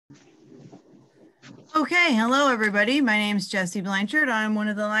Okay, hello everybody. My name is Jessie Blanchard. I'm one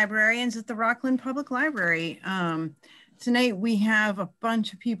of the librarians at the Rockland Public Library. Tonight we have a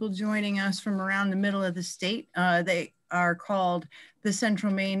bunch of people joining us from around the middle of the state. They are called the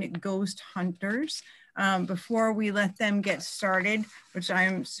Central Maine Ghost Hunters. Before we let them get started, which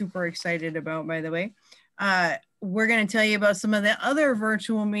I'm super excited about, by the way, we're going to tell you about some of the other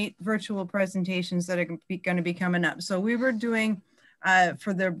virtual presentations that are going to be coming up. So we were doing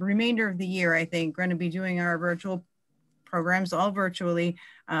for the remainder of the year, I think, going to be doing our virtual programs all virtually.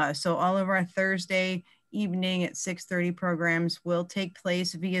 So all of our Thursday evening at 6:30 programs will take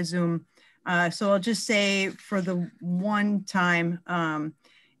place via Zoom. So I'll just say for the one time,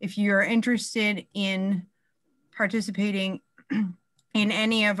 if you're interested in participating in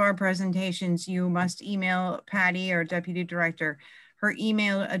any of our presentations, you must email Patty, our deputy director. Her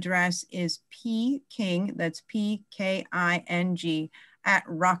email address is pking, that's P-K-I-N-G, at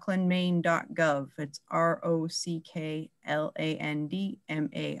rocklandmaine.gov. It's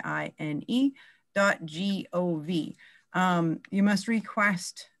rocklandmaine.gov. You must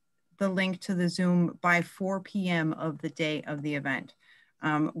request the link to the Zoom by 4 p.m. of the day of the event.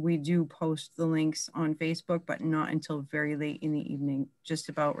 We do post the links on Facebook, but not until very late in the evening, just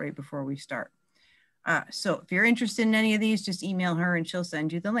about right before we start. So if you're interested in any of these, just email her and she'll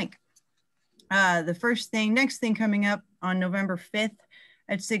send you the link. Next thing coming up on November 5th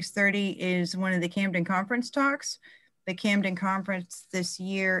at 6:30 is one of the Camden Conference talks. The Camden Conference this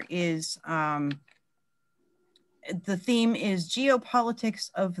year is, the theme is Geopolitics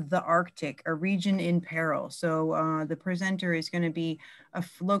of the Arctic, a region in peril. So the presenter is going to be a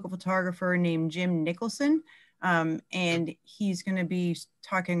local photographer named Jim Nicholson. And he's going to be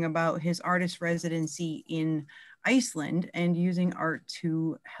talking about his artist residency in Iceland and using art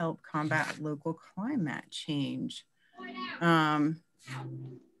to help combat local climate change.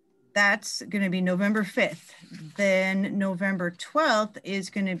 That's going to be November 5th. Then November 12th is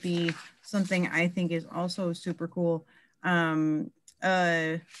going to be something I think is also super cool.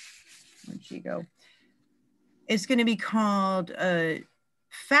 Where'd she go? It's going to be called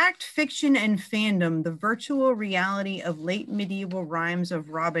Fact, Fiction, and Fandom, the Virtual Reality of Late Medieval Rhymes of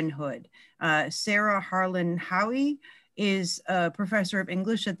Robin Hood. Sarah Harlan Howie is a professor of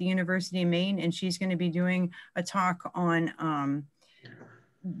English at the University of Maine, and she's going to be doing a talk on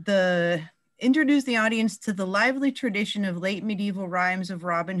introduce the audience to the lively tradition of late medieval rhymes of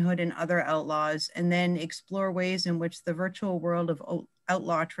Robin Hood and other outlaws, and then explore ways in which the virtual world of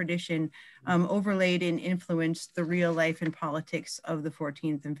outlaw tradition overlaid and influenced the real life and politics of the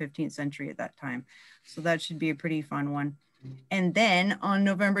 14th and 15th century at that time. So that should be a pretty fun one. And then on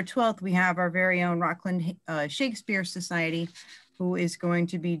November 12th, we have our very own Rockland Shakespeare Society, who is going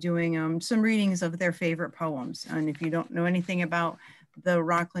to be doing some readings of their favorite poems. And if you don't know anything about the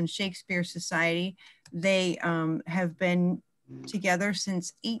Rockland Shakespeare Society, they have been together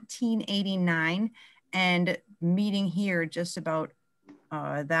since 1889 and meeting here just about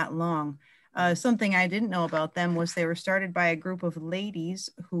that long. Something I didn't know about them was they were started by a group of ladies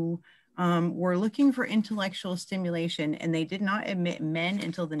who were looking for intellectual stimulation, and they did not admit men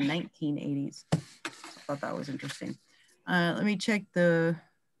until the 1980s. I thought that was interesting. Let me check let's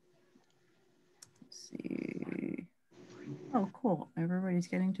see. Oh, cool. Everybody's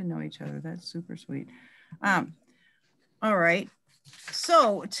getting to know each other. That's super sweet. All right.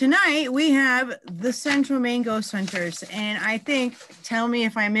 So tonight we have the Central Maine Ghost Hunters. And I think, tell me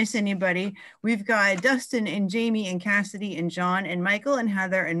if I miss anybody, we've got Dustin and Jamie and Cassidy and John and Michael and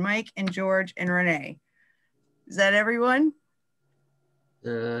Heather and Mike and George and Renee. Is that everyone?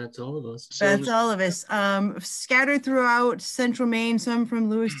 That's all of us. That's all of us. Scattered throughout Central Maine, some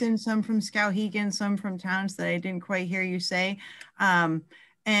from Lewiston, some from Skowhegan, some from towns that I didn't quite hear you say. And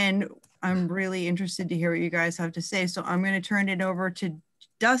I'm really interested to hear what you guys have to say. So I'm going to turn it over to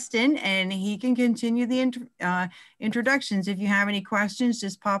Dustin, and he can continue the introductions. If you have any questions,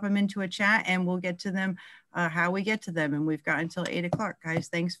 just pop them into a chat and we'll get to them how we get to them. And we've got until 8 o'clock, guys.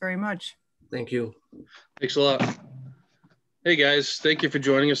 Thanks very much. Thank you. Thanks a lot. Hey guys, thank you for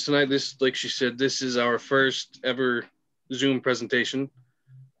joining us tonight. This, like she said, this is our first ever Zoom presentation.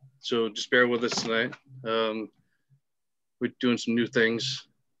 So just bear with us tonight. We're doing some new things.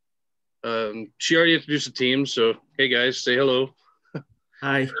 She already introduced the team, so hey guys, say hello.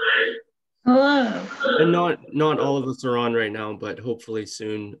 Hi. Hello. And not all of us are on right now, but hopefully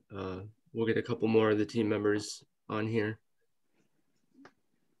soon we'll get a couple more of the team members on here.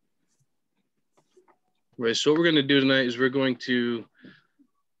 Right, so what we're going to do tonight is we're going to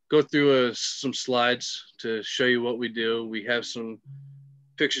go through some slides to show you what we do. We have some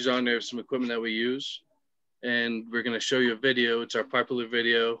pictures on there of some equipment that we use. and we're going to show you a video. It's our popular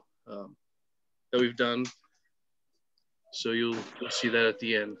video that we've done. So you'll see that at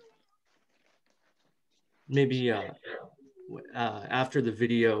the end. Maybe after the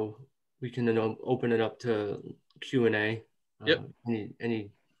video, we can then open it up to Q&A. Yep.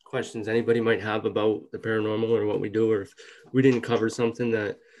 Any questions anybody might have about the paranormal or what we do, or if we didn't cover something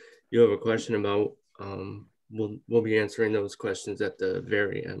that you have a question about, we'll be answering those questions at the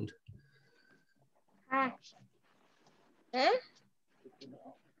very end.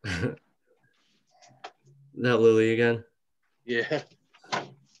 That Lily again? Yeah.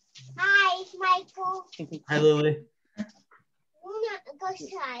 Hi, Michael. Hi, Lily. Luna, go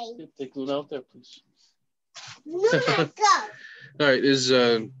outside. Take Luna out there, please. Luna, go. All right. Is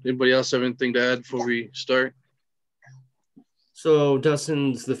anybody else have anything to add before we start? So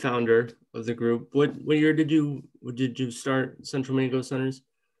Dustin's the founder of the group. What year did you start Central Maine Ghost Hunters?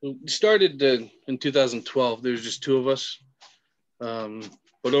 We started in 2012. There was just two of us.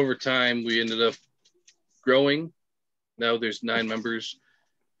 But over time, we ended up growing. Now there's 9 members.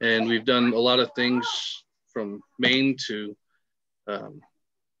 And we've done a lot of things from Maine to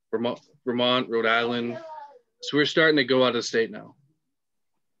Vermont, Rhode Island. So we're starting to go out of state now.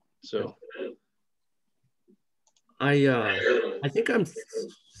 So I think I'm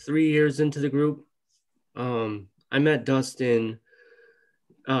 3 years into the group. I met Dustin,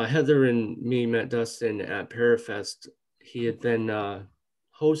 Heather and me met Dustin at Parafest. He had been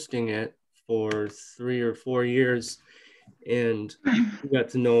hosting it for 3 or 4 years, and we got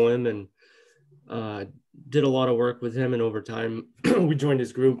to know him and did a lot of work with him. And over time, we joined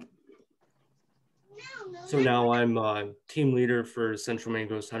his group. So now I'm team leader for Central Maine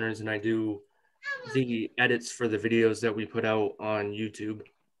Ghost Hunters, and I do the edits for the videos that we put out on YouTube.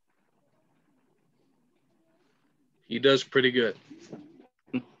 he does pretty good.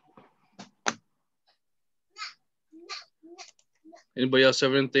 Anybody else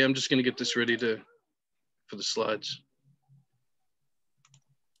have anything? I'm just going to get this ready for the slides.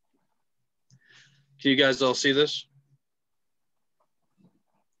 Can you guys all see this?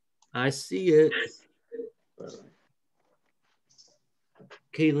 I see it.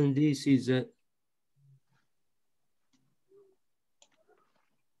 Caitlin D sees it.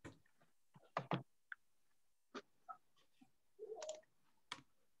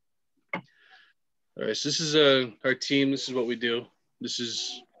 All right, so this is our team. This is what we do. This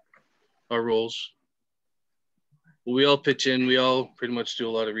is our roles. We all pitch in. We all pretty much do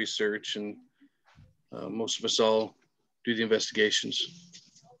a lot of research, and most of us all do the investigations.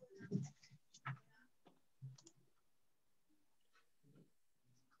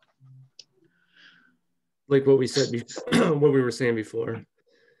 Like what we said, what we were saying before.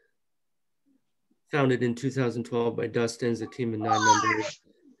 Founded in 2012 by Dustin's a team of 9 members.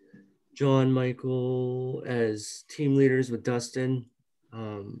 John, Michael as team leaders with Dustin.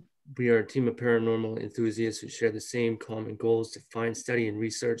 We are a team of paranormal enthusiasts who share the same common goals to find, study, and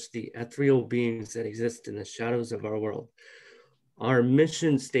research the ethereal beings that exist in the shadows of our world. Our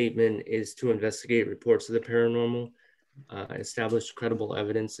mission statement is to investigate reports of the paranormal, establish credible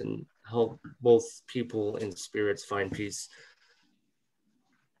evidence, and help both people and spirits find peace.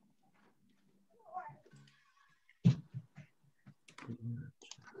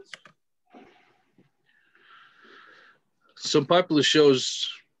 Some popular shows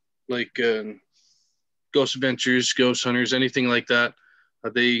like Ghost Adventures, Ghost Hunters, anything like that,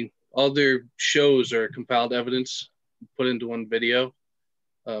 all their shows are compiled evidence put into one video.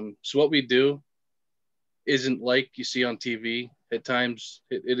 So what we do isn't like you see on TV. At times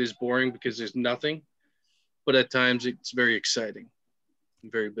it is boring because there's nothing, but at times it's very exciting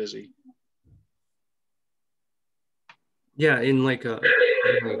and very busy. Yeah, in like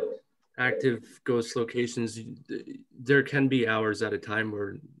active ghost locations, there can be hours at a time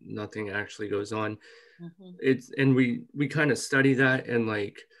where nothing actually goes on. Mm-hmm. And we kind of study that and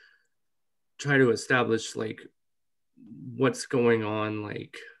like try to establish like what's going on,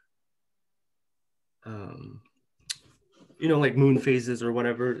 like you know, like moon phases or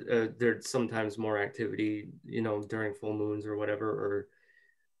whatever. There's sometimes more activity, you know, during full moons or whatever,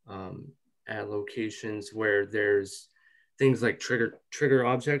 or at locations where there's things like trigger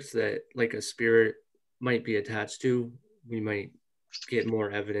objects that like a spirit might be attached to. We might get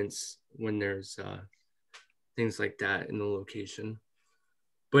more evidence when there's things like that in the location.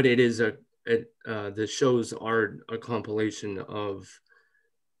 But it is the shows are a compilation of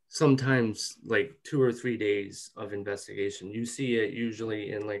sometimes like 2 or 3 days of investigation. You see it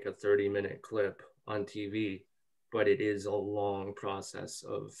usually in like a 30-minute clip on TV, but it is a long process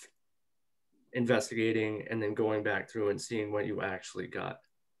of investigating and then going back through and seeing what you actually got.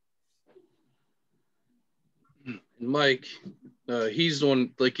 And Mike, he's the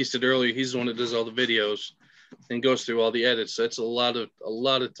one, like you said earlier, he's the one that does all the videos and goes through all the edits. That's a lot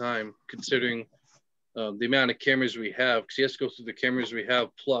of time considering the amount of cameras we have, because he has to go through the cameras we have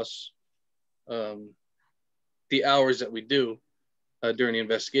plus the hours that we do during the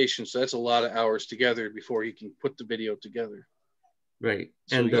investigation. So that's a lot of hours together before he can put the video together. Right.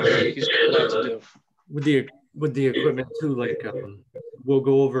 So And he's got a lot to do. With the equipment too, like we'll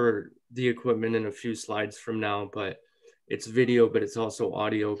go over the equipment in a few slides from now, but it's video, but it's also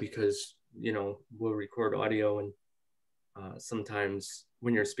audio, because, you know, we'll record audio, and sometimes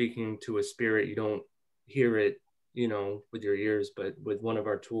when you're speaking to a spirit, you don't hear it, you know, with your ears, but with one of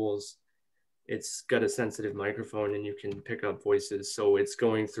our tools, it's got a sensitive microphone and you can pick up voices. So it's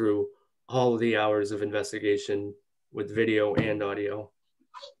going through all the hours of investigation with video and audio.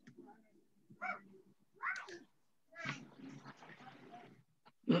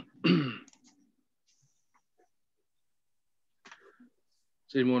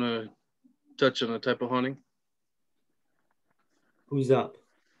 So you want to touch on the type of haunting? Who's up?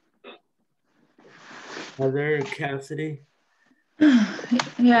 Heather, Cassidy?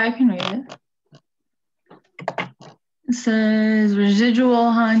 Yeah, I can read it. It says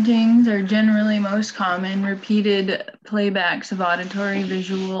residual hauntings are generally most common, repeated playbacks of auditory,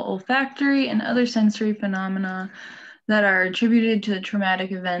 visual, olfactory, and other sensory phenomena that are attributed to a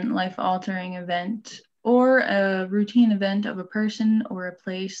traumatic event, life-altering event, or a routine event of a person or a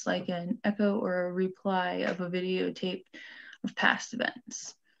place, like an echo or a reply of a videotape of past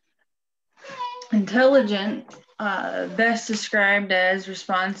events. Intelligent, best described as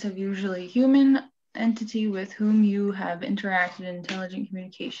responsive, usually human entity with whom you have interacted in intelligent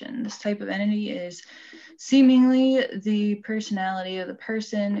communication. This type of entity is seemingly the personality of the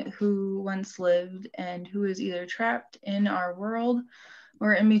person who once lived and who is either trapped in our world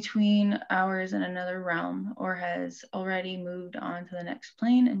or in between ours in another realm, or has already moved on to the next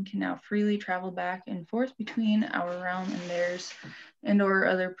plane and can now freely travel back and forth between our realm and theirs, and or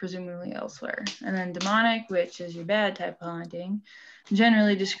other presumably elsewhere. And then demonic, which is your bad type of haunting,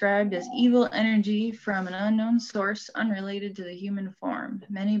 generally described as evil energy from an unknown source unrelated to the human form.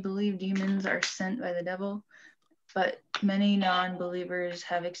 Many believe demons are sent by the devil, but many non-believers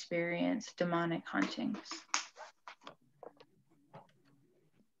have experienced demonic hauntings.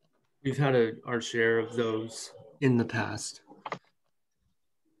 We've had our share of those in the past.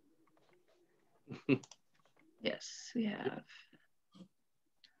 Yes, we have.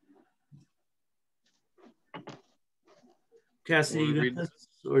 Cassidy, you got this,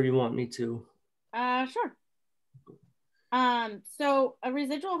 or you want me to? Sure. So a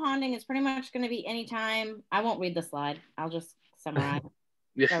residual haunting is pretty much going to be anytime. I won't read the slide. I'll just summarize.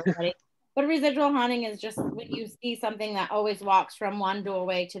 Yeah. But a residual haunting is just when you see something that always walks from one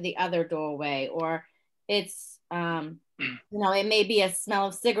doorway to the other doorway, or it's, you know, it may be a smell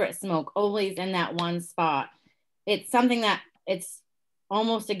of cigarette smoke always in that one spot. It's something that it's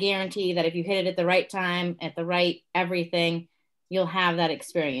almost a guarantee that if you hit it at the right time, at the right everything, you'll have that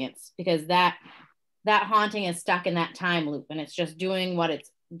experience, because that haunting is stuck in that time loop, and it's just doing what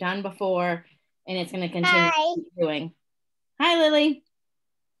it's done before, and it's going to continue doing. Hi, Lily.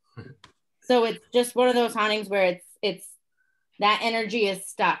 So it's just one of those hauntings where it's that energy is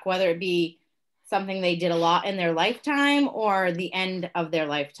stuck, whether it be something they did a lot in their lifetime or the end of their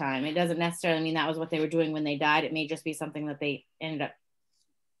lifetime. It doesn't necessarily mean that was what they were doing when they died. It may just be something that they ended up,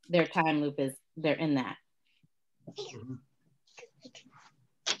 their time loop is, they're in that.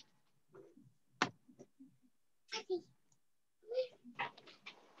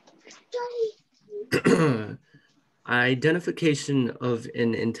 Identification of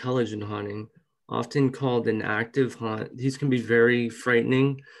an intelligent haunting, often called an active haunt. These can be very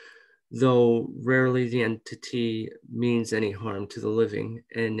frightening, though rarely the entity means any harm to the living.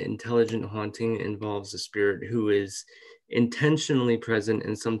 An intelligent haunting involves a spirit who is intentionally present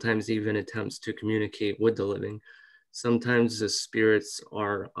and sometimes even attempts to communicate with the living. Sometimes the spirits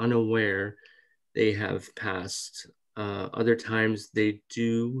are unaware they have passed. Other times they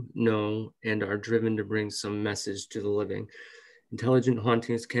do know and are driven to bring some message to the living. Intelligent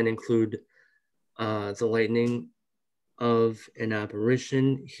hauntings can include the lightning of an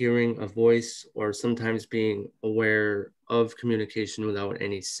apparition, hearing a voice, or sometimes being aware of communication without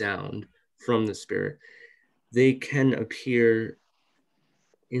any sound from the spirit. They can appear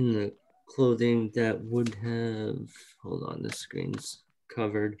in the clothing that would have, hold on, the screen's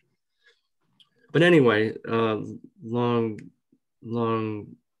covered. But anyway, long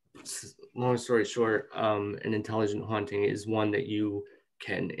story short, an intelligent haunting is one that you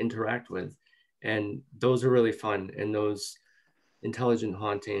can interact with. And those are really fun. And those intelligent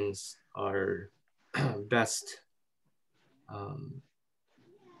hauntings are best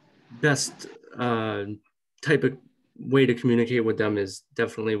type of way to communicate with them is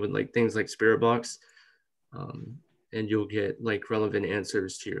definitely with like things like Spirit Box, and you'll get like relevant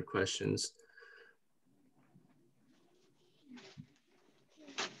answers to your questions.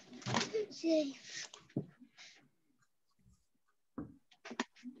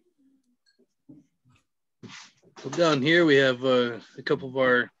 So down here we have a couple of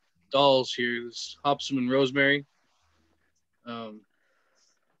our dolls here. This Hopsum and Rosemary.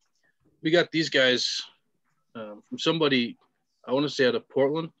 We got these guys from somebody, I want to say out of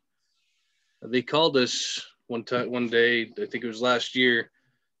Portland. They called us one day, I think it was last year,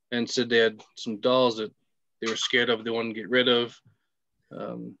 and said they had some dolls that they were scared of, they wanted to get rid of.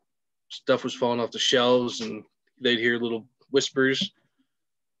 Stuff was falling off the shelves and they'd hear little whispers.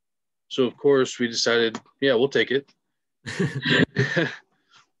 So of course we decided, yeah, we'll take it.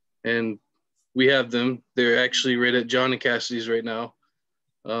 And we have them. They're actually right at John and Cassidy's right now.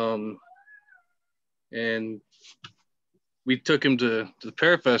 And we took him to the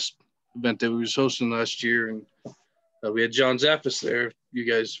Parafest event that we was hosting last year, and we had John Zaffis there. You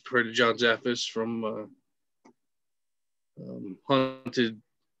guys have heard of John Zaffis from Haunted.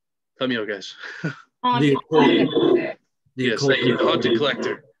 Help me out, guys. The Yes, thank you. Haunted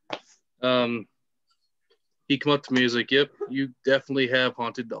Collector. He come up to me. He's like, "Yep, you definitely have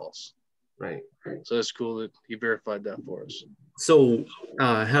haunted dolls." Right. So that's cool that he verified that for us. So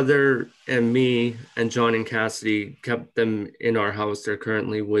Heather and me and John and Cassidy kept them in our house. They're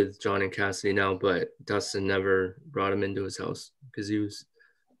currently with John and Cassidy now, but Dustin never brought him into his house because he was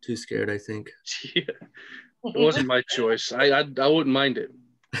too scared, I think. Yeah, it wasn't my choice. I wouldn't mind it.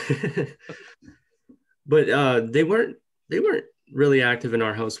 But they weren't really active in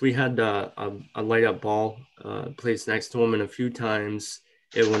our house. We had a light up ball placed next to them, and a few times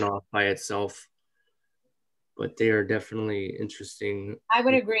it went off by itself. But they are definitely interesting. I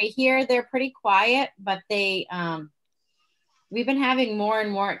would agree. Here they're pretty quiet, but they we've been having more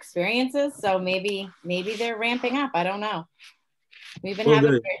and more experiences, so maybe they're ramping up. I don't know. We've been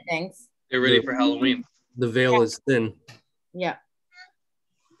having great things. They're ready for Halloween. The veil is thin. Yeah.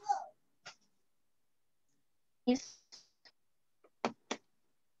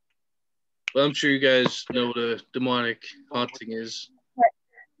 Well, I'm sure you guys know what a demonic haunting is.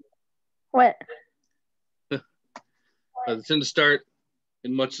 What? They tend to start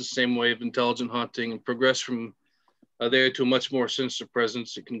in much the same way of intelligent haunting and progress from there to a much more sinister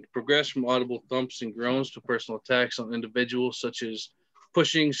presence. It can progress from audible thumps and groans to personal attacks on individuals, such as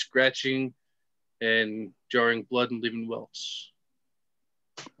pushing, scratching, and jarring blood and leaving welts.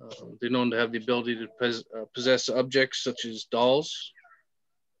 They're known to have the ability to possess objects such as dolls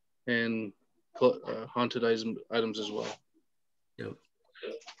and haunted items as well. Yep.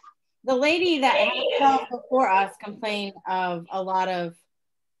 The lady that had called before us complained of a lot of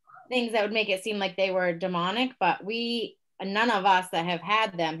things that would make it seem like they were demonic, but none of us that have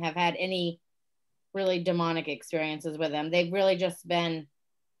had them have had any really demonic experiences with them. They've really just been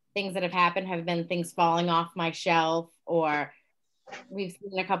things that have been things falling off my shelf, or we've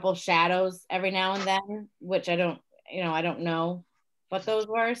seen a couple shadows every now and then, which I don't know what those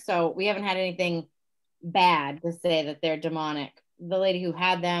were. So we haven't had anything bad to say that they're demonic. The lady who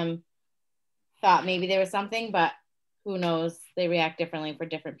had them thought maybe there was something, but who knows? They react differently for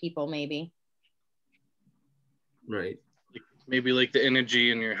different people, maybe. Right. Maybe like the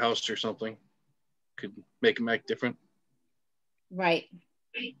energy in your house or something could make them act different. Right.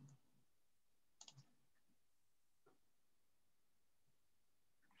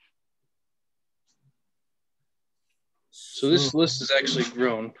 So this list has actually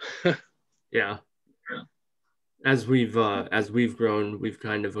grown. Yeah. As we've grown, we've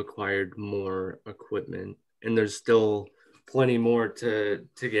kind of acquired more equipment, and there's still plenty more to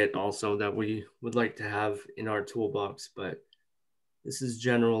get also that we would like to have in our toolbox, but this is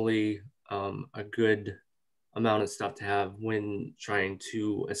generally a good amount of stuff to have when trying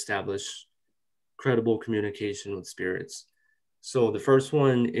to establish credible communication with spirits. So the first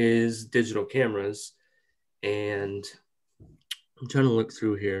one is digital cameras, and I'm trying to look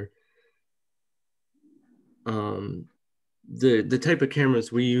through here. The type of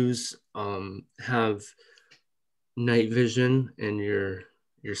cameras we use have night vision, and you're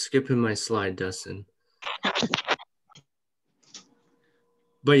skipping my slide, Dustin.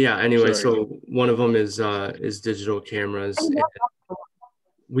 But yeah, anyway, Sorry. so one of them is digital cameras.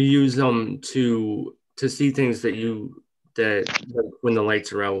 We use them to see things that when the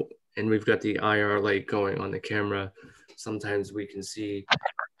lights are out, and we've got the IR light going on the camera. Sometimes we can see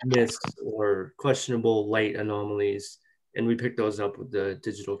mist or questionable light anomalies, and we pick those up with the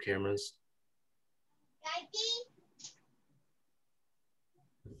digital cameras.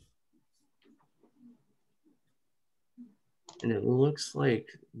 And it looks like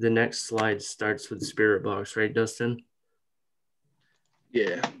the next slide starts with Spirit Box, right, Dustin?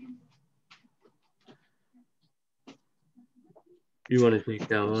 Yeah. You want to take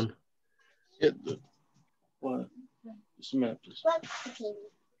that one? Yeah. What? Just a minute, please.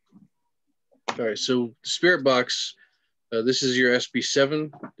 All right, so Spirit Box, this is your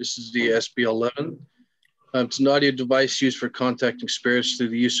SB7. This is the SB11. It's an audio device used for contacting spirits through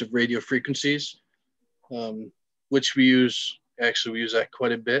the use of radio frequencies, which we use that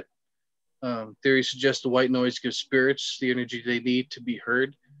quite a bit. Theory suggests the white noise gives spirits the energy they need to be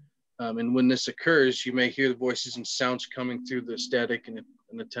heard. And when this occurs, you may hear the voices and sounds coming through the static in an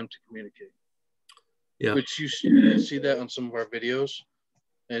attempt to communicate. Yeah. Which you see that on some of our videos.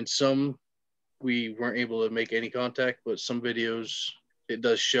 And some we weren't able to make any contact, but some videos it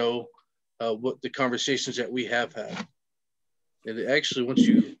does show what the conversations that we have had. And it actually,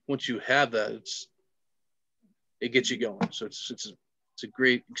 once you have that, it gets you going. So it's a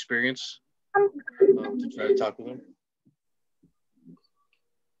great experience to try to talk with them.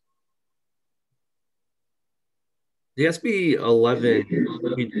 The SB11,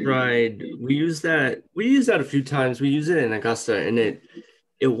 we used that a few times. We used it in Augusta, and it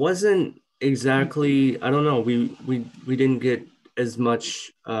wasn't exactly, I don't know, we didn't get as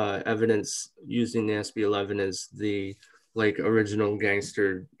much evidence using the SB11 as the original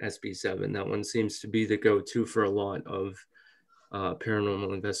gangster SB7. That one seems to be the go-to for a lot of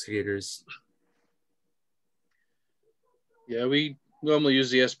paranormal investigators. Yeah, we normally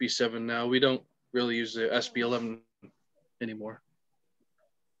use the SB7 now. We don't really use the SB11 anymore.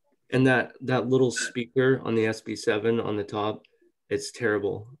 And that little speaker on the SB7 on the top, it's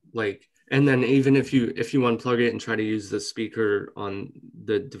terrible. And then even if you unplug it and try to use the speaker on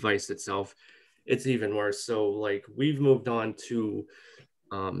the device itself, it's even worse. So we've moved on to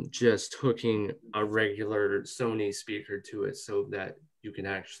just hooking a regular Sony speaker to it so that you can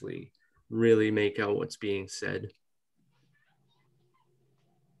actually really make out what's being said.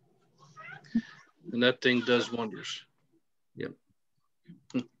 And that thing does wonders. Yep.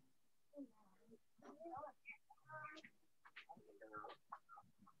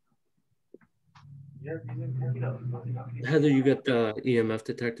 Heather, you got the EMF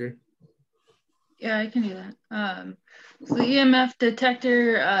detector? Yeah, I can do that. So the EMF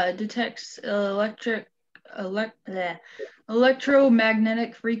detector detects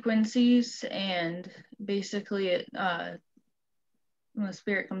electromagnetic frequencies, and basically it when the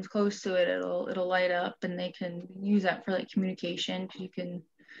spirit comes close to it, it'll light up, and they can use that for communication. You can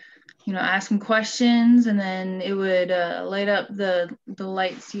ask them questions, and then it would light up the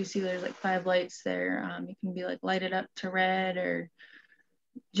lights. You see there's 5 lights there. It can be lighted up to red, or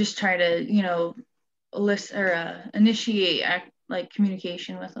just try to list or initiate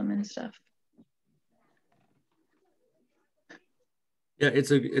communication with them and stuff. Yeah,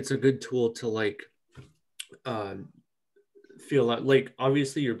 it's a good tool to feel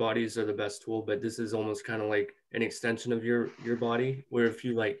obviously your bodies are the best tool, but this is almost kind of like an extension of your body, where if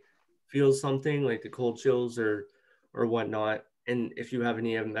you feel something like the cold chills or whatnot, and if you have an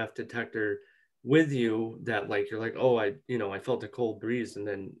EMF detector with you that you're oh, I felt a cold breeze, and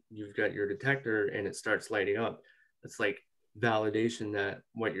then you've got your detector and it starts lighting up, it's validation that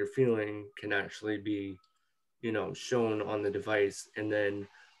what you're feeling can actually be shown on the device. And then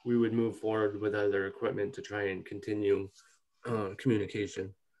we would move forward with other equipment to try and continue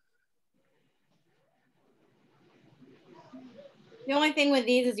communication. The only thing with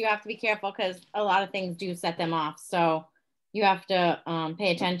these is you have to be careful because a lot of things do set them off. So you have to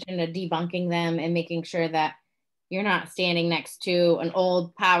pay attention to debunking them and making sure that you're not standing next to an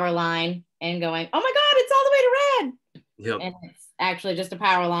old power line and going, oh my God, it's all the way to red. Yep. And it's actually just a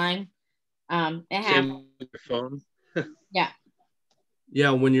power line. It happens. Your phone. Yeah.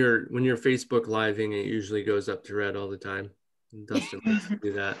 Yeah, when you're Facebook living, it usually goes up to red all the time. Dustin likes to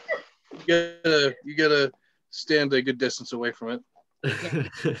do that. You gotta stand a good distance away from it. Yeah.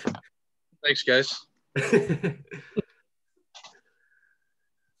 Thanks, guys.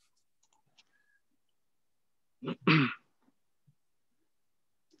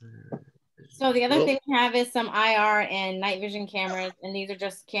 So the other thing we have is some IR and night vision cameras, and these are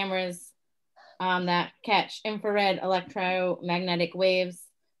just cameras that catch infrared electromagnetic waves.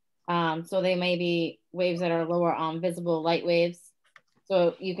 So they may be waves that are lower on visible light waves.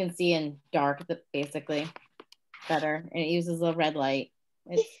 So you can see in dark, basically, better. And it uses a red light.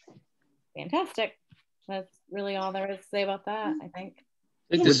 It's fantastic. That's really all there is to say about that, I think.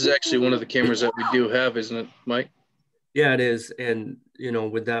 I think this is actually one of the cameras that we do have, isn't it, Mike? Yeah, it is. And,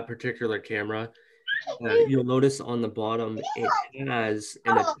 with that particular camera, you'll notice on the bottom, it has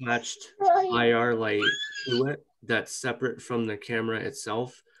an attached IR light to it that's separate from the camera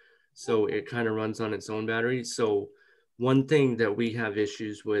itself. So it kind of runs on its own battery. So one thing that we have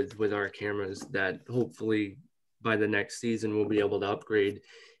issues with our cameras that hopefully by the next season we'll be able to upgrade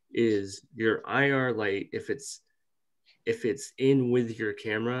is your IR light. If it's in with your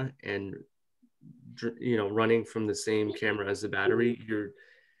camera and running from the same camera as the battery, you're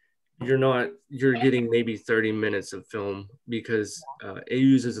getting maybe 30 minutes of film because it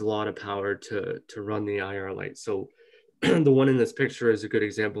uses a lot of power to run the IR light. So the one in this picture is a good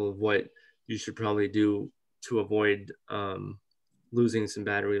example of what you should probably do to avoid losing some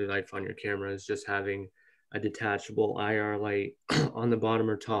battery life on your camera, is just having a detachable IR light on the bottom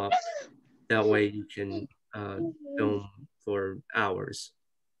or top. That way you can film for hours.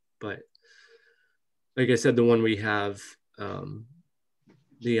 But like I said, the one we have,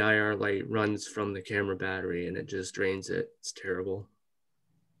 the IR light runs from the camera battery and it just drains it. It's terrible.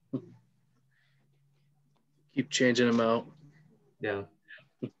 Keep changing them out. Yeah.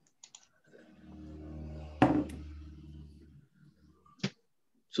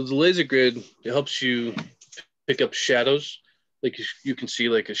 So the laser grid, it helps you pick up shadows. Like you can see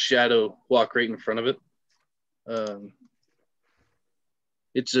like a shadow walk right in front of it.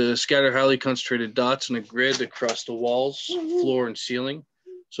 It's a scatter highly concentrated dots in a grid across the walls, floor, and ceiling.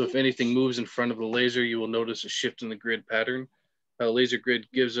 So if anything moves in front of the laser, you will notice a shift in the grid pattern. A laser grid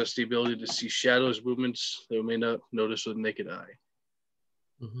gives us the ability to see shadows, movements that we may not notice with the naked eye.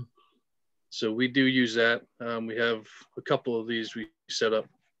 Mm-hmm. So we do use that. We have a couple of these we set up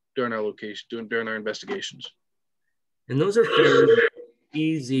during our during our investigations. And those are fairly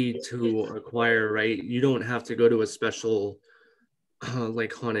easy to acquire, right? You don't have to go to a special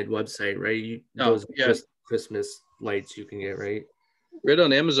like haunted website, right? Those are just Christmas lights you can get, right? Right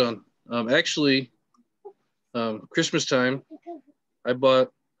on Amazon. Actually, Christmas time, I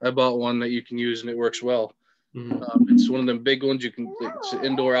bought one that you can use and it works well. Mm-hmm. It's one of them big ones. It's an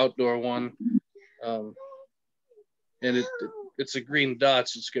indoor outdoor one, and it's a green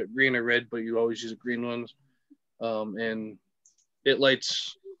dots. It's got green or red, but you always use green ones, and it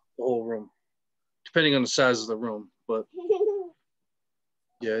lights the whole room, depending on the size of the room. But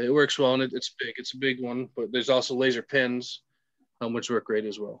yeah, it works well, and it's big. It's a big one, but there's also laser pens, which work great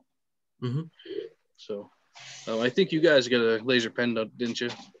as well. Mm-hmm. So I think you guys got a laser pen, didn't you?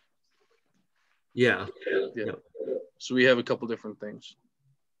 Yeah. Yep. So we have a couple different things.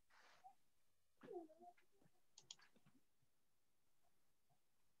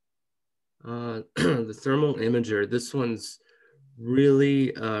 The thermal imager, this one's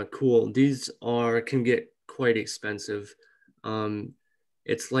really cool. These can get quite expensive.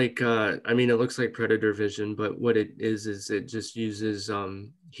 It's like, I mean, it looks like predator vision, but what it is it just uses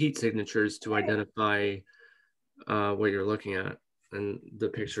heat signatures to identify what you're looking at. And the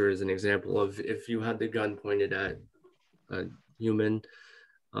picture is an example of if you had the gun pointed at a human,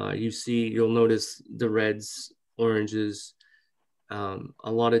 you'll notice the reds, oranges. A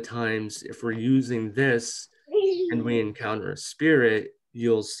lot of times, if we're using this and we encounter a spirit,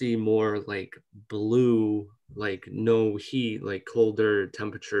 you'll see more like blue, like no heat, like colder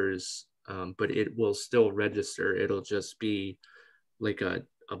temperatures, but it will still register. It'll just be like a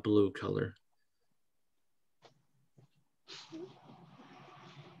blue color.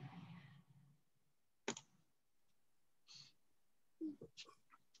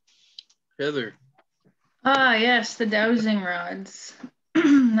 Heather. Yes, the dowsing rods.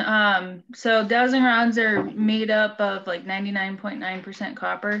 So dowsing rods are made up of like 99.9%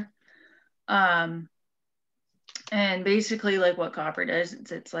 copper. And basically like what copper does,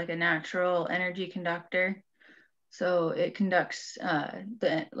 it's like a natural energy conductor. So it conducts,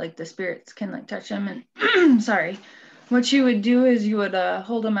 the spirits can like touch them and sorry. What you would do is you would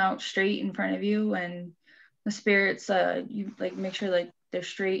hold them out straight in front of you, and the spirits, you like make sure like they're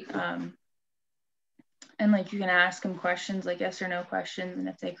straight. And like you can ask them questions, like yes or no questions, and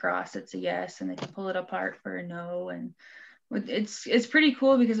if they cross, it's a yes, and they can pull it apart for a no. And it's pretty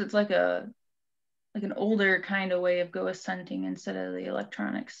cool because it's like an older kind of way of ghost hunting instead of the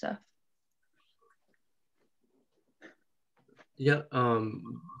electronic stuff. Yeah,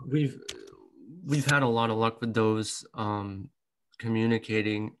 we've had a lot of luck with those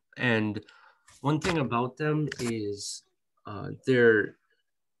communicating, and one thing about them is they're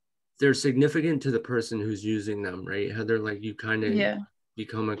significant to the person who's using them, right, Heather? Like you kind of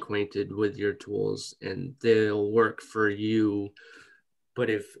become acquainted with your tools and they'll work for you. But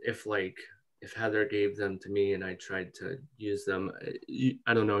if Heather gave them to me and I tried to use them,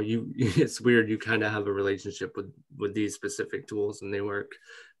 I don't know, it's weird. You kind of have a relationship with these specific tools and they work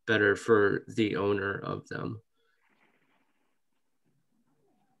better for the owner of them.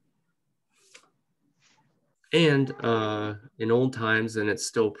 And in old times, and it's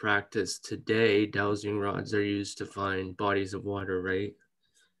still practiced today, dowsing rods are used to find bodies of water, right?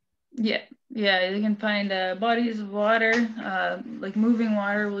 Yeah, you can find bodies of water, like moving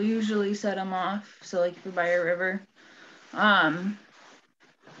water will usually set them off. So like if you're by a river,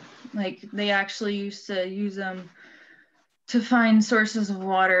 like they actually used to use them to find sources of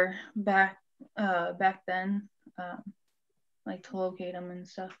water back then, like to locate them and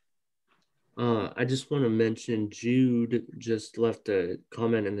stuff. I just want to mention Jude just left a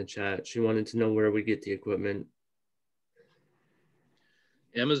comment in the chat. She wanted to know where we get the equipment.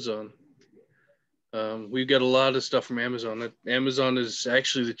 Amazon. We've got a lot of stuff from Amazon. Amazon is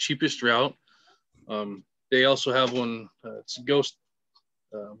actually the cheapest route. They also have one. It's Ghost.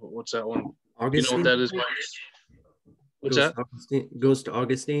 What's that one? Augustine? You know what that is? What's Ghost that? Augustine, Ghost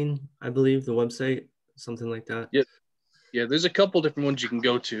Augustine, I believe, the website, something like that. Yep. Yeah, there's a couple different ones you can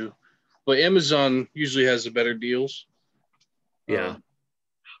go to, but Amazon usually has the better deals. Yeah.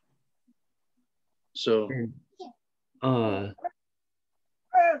 So.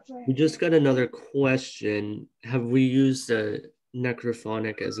 We just got another question. Have we used a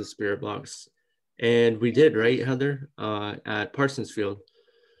necrophonic as a spirit box? And we did, right, Heather? At Parsons Field.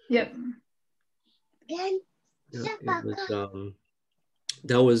 Yep.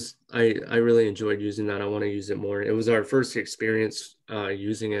 That was, I really enjoyed using that. I want to use it more. It was our first experience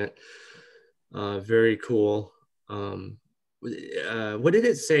using it. Very cool. What did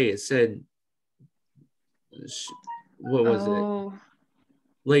it say? It said, what was it?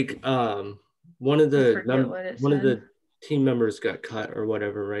 Like one of the team members got cut or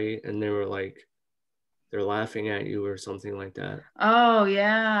whatever, right? And they were like, they're laughing at you or something like that. Oh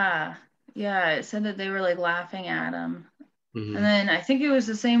yeah, it said that they were like laughing at him. Mm-hmm. And then I think it was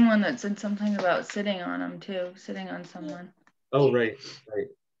the same one that said something about sitting on him too, sitting on someone. Oh right.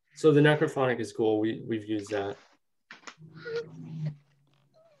 So the necrophonic is cool. We've used that.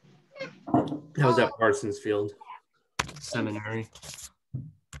 That was at Parsons Field Seminary.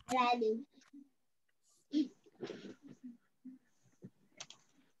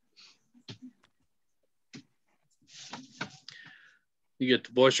 You get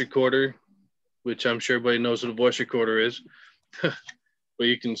the voice recorder, which I'm sure everybody knows what a voice recorder is. But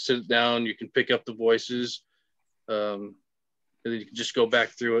you can sit down, you can pick up the voices, and then you can just go back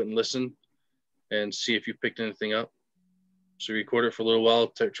through it and listen and see if you picked anything up. So you record it for a little while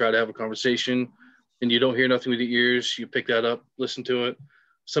to try to have a conversation, and you don't hear nothing with your ears. You pick that up, listen to it.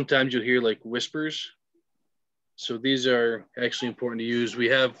 Sometimes you'll hear like whispers. So these are actually important to use. We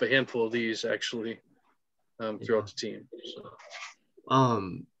have a handful of these actually throughout the team. So.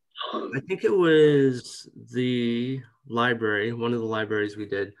 I think it was the library, one of the libraries we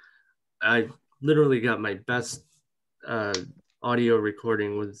did. I literally got my best audio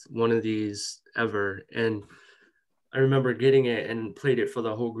recording with one of these ever. And I remember getting it and played it for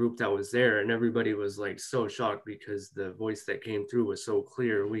the whole group that was there. And everybody was like so shocked because the voice that came through was so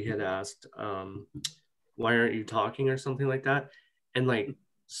clear. We had asked, why aren't you talking or something like that? And like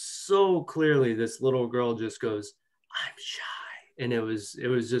so clearly this little girl just goes, I'm shy. And it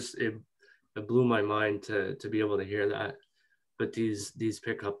blew my mind to be able to hear that. But these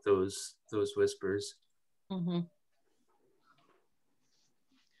pick up those whispers. Mm-hmm.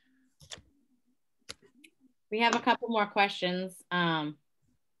 We have a couple more questions.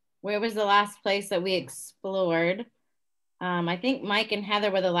 Where was the last place that we explored? I think Mike and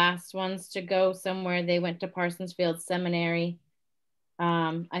Heather were the last ones to go somewhere. They went to Parsons Field Seminary.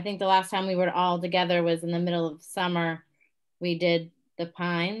 I think the last time we were all together was in the middle of summer. We did the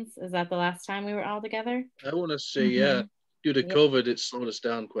Pines. Is that the last time we were all together? I want to say, yeah. Due to COVID, it slowed us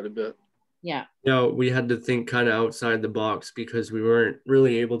down quite a bit. Yeah. Yeah, we had to think kind of outside the box because we weren't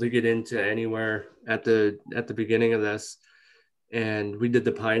really able to get into anywhere at the beginning of this. And we did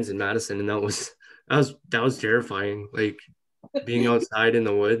the Pines in Madison, and that was terrifying. Like being outside in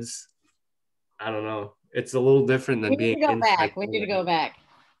the woods. I don't know. It's a little different than being inside. We need to go back.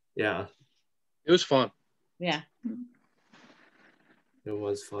 Yeah. It was fun. Yeah. It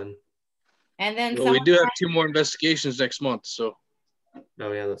was fun. And then we do have 2 more investigations next month. So.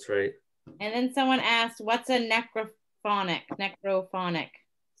 Oh yeah, that's right. And then someone asked, "What's a necrophonic?"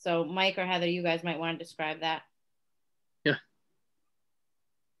 So Mike or Heather, you guys might want to describe that. Yeah.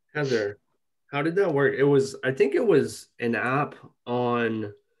 Heather, how did that work? I think it was an app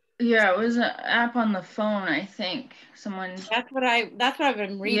on. Yeah, it was an app on the phone. I think someone. That's what I've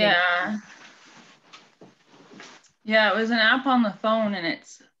been reading. Yeah. Yeah, it was an app on the phone, and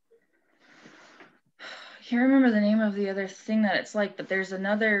it's can't remember the name of the other thing that it's like, but there's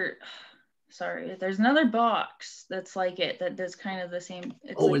another, sorry, there's another box that's like it, that does kind of the same.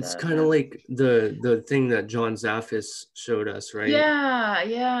 It's kind of like the thing that John Zaffis showed us, right?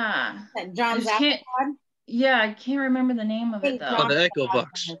 Yeah. John Zaffis? Yeah, I can't remember the name of it though. Oh, the Echo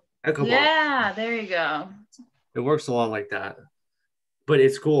Box. Yeah, there you go. It works a lot like that, but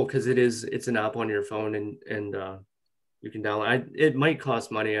it's cool because it's an app on your phone and you can download. It might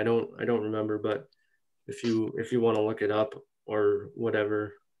cost money. I don't remember, but if you want to look it up or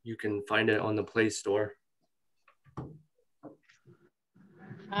whatever, you can find it on the Play Store. So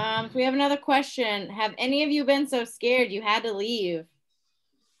we have another question. Have any of you been so scared you had to leave?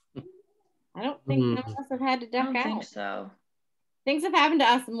 I don't think none of us have had to duck out. I don't think so. Things have happened to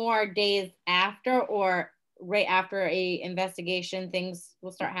us more days after or right after a investigation. Things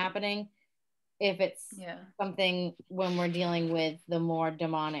will start happening if it's something when we're dealing with the more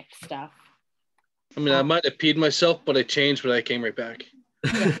demonic stuff. I mean, I might have peed myself, but I changed when I came right back.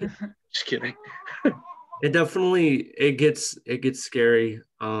 Just kidding. It definitely gets scary.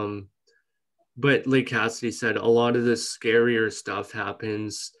 But like Cassidy said, a lot of the scarier stuff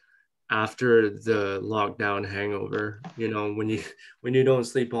happens after the lockdown hangover. You know, when you don't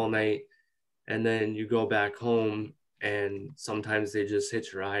sleep all night and then you go back home and sometimes they just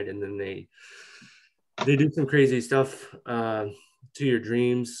hitch a ride and then they do some crazy stuff to your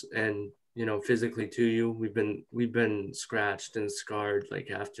dreams and, you know, physically to you. We've been scratched and scarred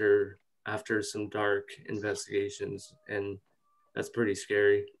like after some dark investigations, and that's pretty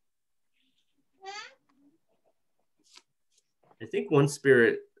scary. I think one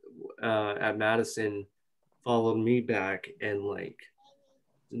spirit at Madison followed me back and like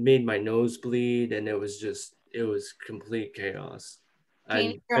made my nose bleed, and it was complete chaos.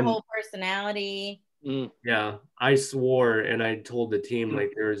 Changed your whole personality. Yeah, I swore and I told the team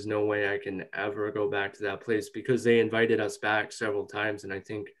like there is no way I can ever go back to that place because they invited us back several times, and I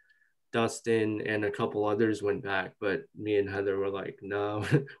think Dustin and a couple others went back, but me and Heather were like, no,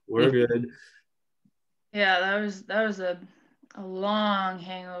 we're good. Yeah, that was a long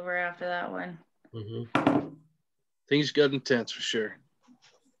hangover after that one. Things got intense for sure.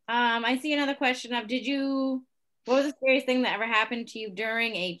 I see another question of what was the scariest thing that ever happened to you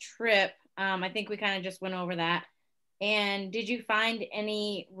during a trip? I think we kind of just went over that. And did you find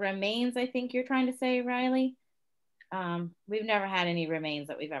any remains, I think you're trying to say, Riley? We've never had any remains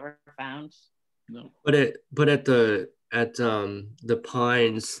that we've ever found. No. But at the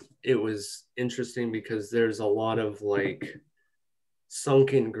Pines, it was interesting because there's a lot of like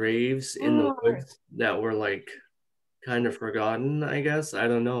sunken graves in the woods that were like kind of forgotten, I guess. I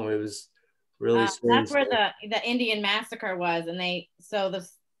don't know. It was really strange. That's where the Indian massacre was, and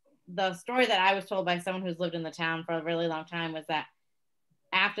the story that I was told by someone who's lived in the town for a really long time was that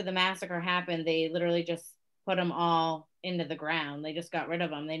after the massacre happened, they literally just put them all into the ground. They just got rid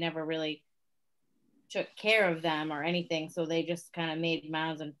of them. They never really took care of them or anything. So they just kind of made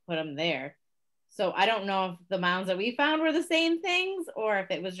mounds and put them there. So I don't know if the mounds that we found were the same things or if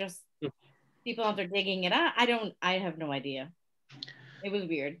it was just people out there digging it up. I have no idea. It was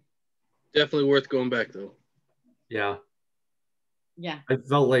weird. Definitely worth going back though. Yeah. Yeah. I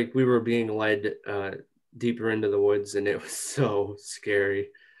felt like we were being led deeper into the woods and it was so scary.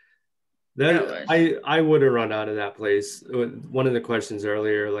 Then I would have run out of that place. One of the questions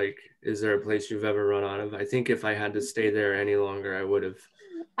earlier, like, is there a place you've ever run out of? I think if I had to stay there any longer, I would have.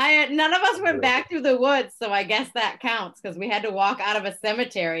 None of us went back through the woods, so I guess that counts because we had to walk out of a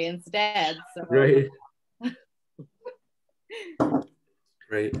cemetery instead. So. Right.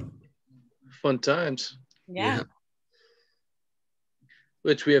 Right. Fun times. Yeah.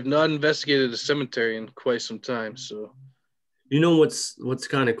 Which we have not investigated a cemetery in quite some time, so. You know what's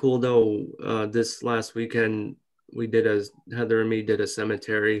kind of cool though? This last weekend Heather and me did a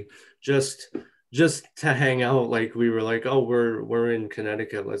cemetery just to hang out. Like we were like, oh, we're in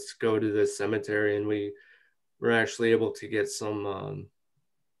Connecticut, let's go to this cemetery, and we were actually able to get some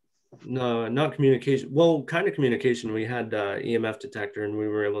no, not communication. Well, kind of communication. We had EMF detector, and we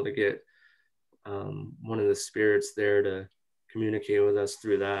were able to get one of the spirits there to communicate with us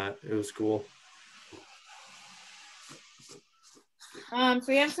through that. It was cool. So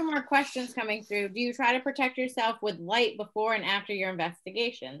we have some more questions coming through. Do you try to protect yourself with light before and after your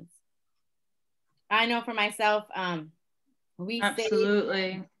investigations? I know for myself, we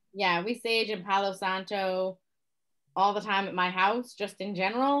absolutely. We sage in Palo Santo all the time at my house, just in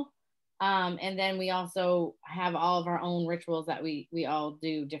general. And then we also have all of our own rituals that we all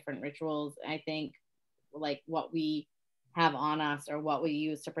do different rituals. I think like what we have on us or what we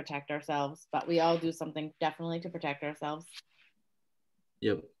use to protect ourselves, but we all do something definitely to protect ourselves.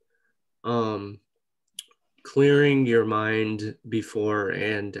 Yep. clearing your mind before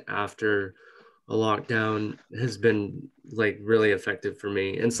and after a lockdown has been like really effective for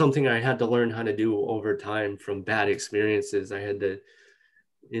me, and something I had to learn how to do over time from bad experiences. I had to,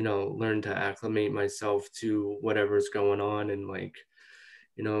 you know, learn to acclimate myself to whatever's going on, and like,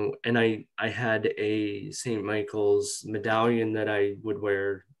 you know, and I had a St. Michael's medallion that I would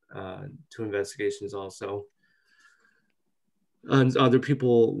wear to investigations also. And other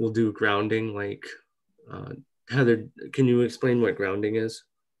people will do grounding, like Heather, can you explain what grounding is?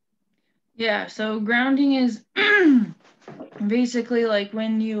 Yeah, so grounding is basically like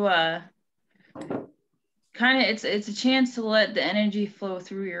when you kind of, it's a chance to let the energy flow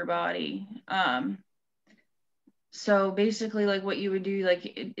through your body. So basically like what you would do,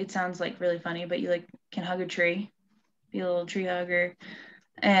 like it sounds like really funny, but you like can hug a tree, be a little tree hugger,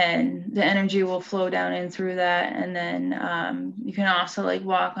 and the energy will flow down in through that. And then you can also like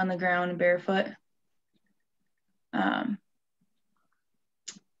walk on the ground barefoot.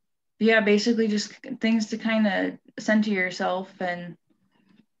 Yeah, basically just things to kind of center yourself and,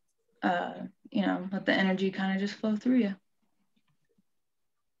 you know, let the energy kind of just flow through you.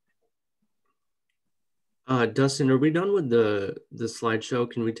 Dustin, are we done with the slideshow?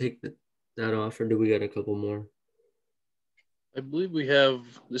 Can we take that off, or do we got a couple more? I believe we have,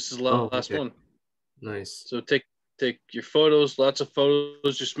 this is the last one. Nice. So take your photos, lots of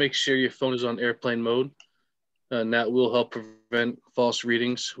photos. Just make sure your phone is on airplane mode. And that will help prevent false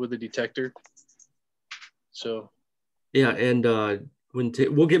readings with the detector. So. Yeah, and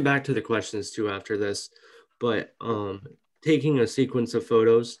we'll get back to the questions too after this, but taking a sequence of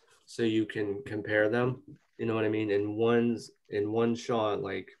photos so you can compare them, you know what I mean? In one shot,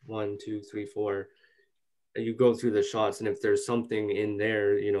 like 1, 2, 3, 4, you go through the shots, and if there's something in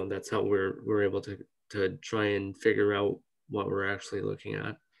there, you know, that's how we're able to try and figure out what we're actually looking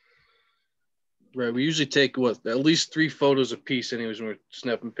at. Right, we usually take at least 3 photos a piece anyways when we're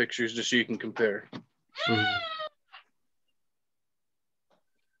snapping pictures, just so you can compare. Mm-hmm.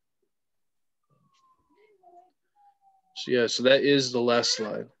 So yeah, so that is the last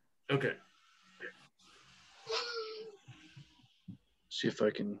slide. Okay. See if I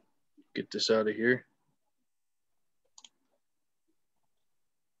can get this out of here.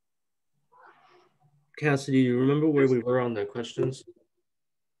 Cassidy, you remember where we were on the questions?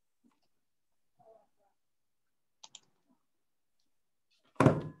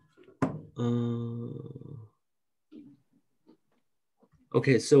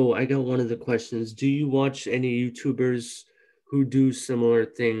 Okay, so I got one of the questions. Do you watch any YouTubers who do similar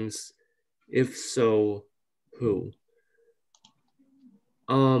things? If so, who?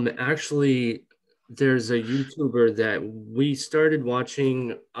 Actually, there's a YouTuber that we started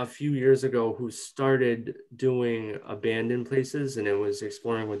watching a few years ago who started doing abandoned places, and it was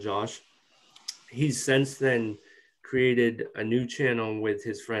Exploring with Josh. He's since then created a new channel with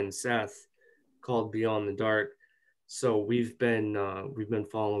his friend Seth called Beyond the Dark. So we've been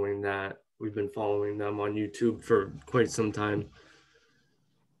following that. We've been following them on YouTube for quite some time.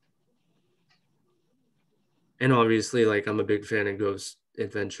 And obviously, like, I'm a big fan of Ghost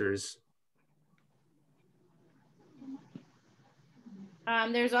Adventures.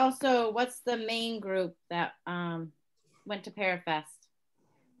 There's also, what's the main group that went to Parafest?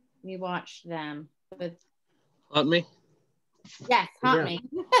 We watched them with Haunt Me? Yes, Haunt Me.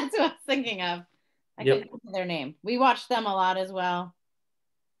 That's what I was thinking of. I couldn't think of their name. We watched them a lot as well.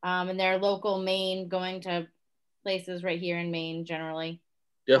 And they're local Maine, going to places right here in Maine generally.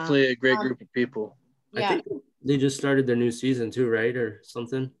 Definitely a great group of people. Yeah. I think they just started their new season too, right? Or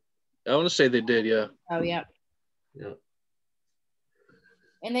something. I want to say they did, yeah. Oh, yeah. Yeah.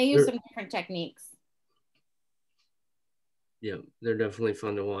 And they use some different techniques. Yeah, they're definitely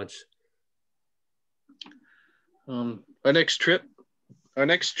fun to watch. Our next trip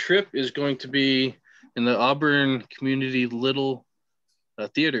is going to be in the Auburn Community Little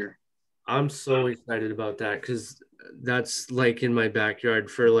Theater. I'm so excited about that because that's like in my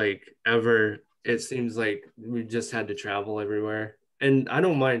backyard for like ever. It seems like we just had to travel everywhere. And I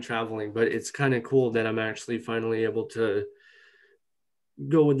don't mind traveling, but it's kind of cool that I'm actually finally able to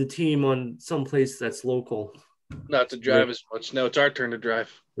go with the team on some place that's local. Not to drive as much. Now it's our turn to drive.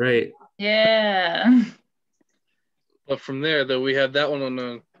 Right. Yeah. But from there, though, we have that one on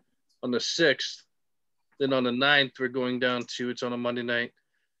the 6th. Then on the 9th, we're going down to, it's on a Monday night,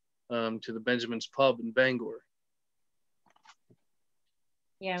 to the Benjamin's Pub in Bangor.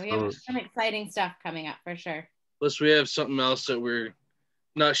 Yeah, we have some exciting stuff coming up for sure. Plus, we have something else that we're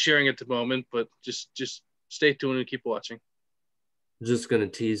not sharing at the moment, but just stay tuned and keep watching. I'm just gonna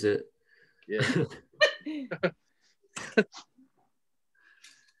tease it. Yeah.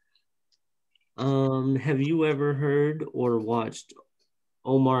 Have you ever heard or watched?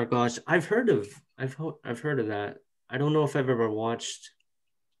 Oh my gosh, I've heard of that. I don't know if I've ever watched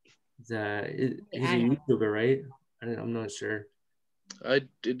that. He's a YouTuber, right? I'm not sure.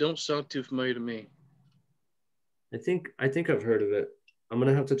 It don't sound too familiar to me. I think I've heard of it. I'm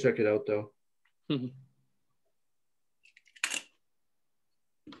gonna have to check it out though. All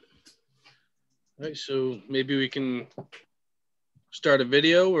right, so maybe we can start a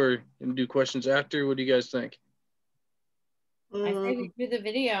video or do questions after. What do you guys think? I say we do the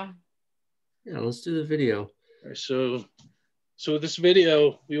video. Yeah, let's do the video. All right, so this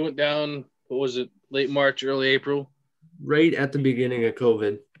video, we went down, what was it, late March, early April? Right at the beginning of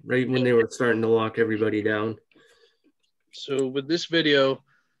COVID, right when they were starting to lock everybody down. So with this video,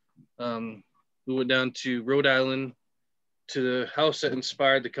 we went down to Rhode Island, to the house that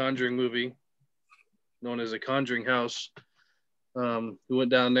inspired the Conjuring movie, known as a Conjuring House. We went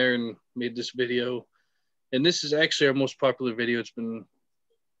down there and made this video. And this is actually our most popular video. It's been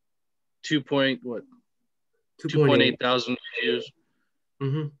 2.8 thousand views.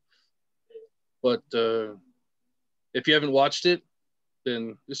 Mm-hmm. But if you haven't watched it,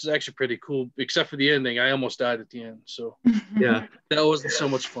 then this is actually pretty cool, except for the ending. I almost died at the end. So yeah, that wasn't so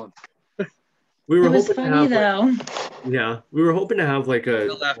much fun. We were hoping funny, to have we were hoping to have like a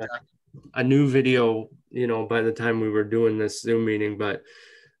new video, you know, by the time we were doing this Zoom meeting, but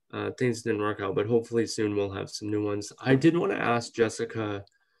things didn't work out. But hopefully soon we'll have some new ones. I did want to ask Jessica,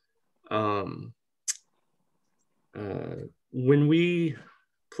 when we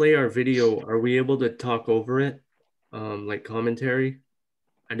play our video, are we able to talk over it, like commentary?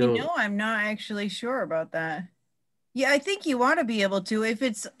 I don't. You know, I'm not actually sure about that. Yeah, I think you ought to be able to. If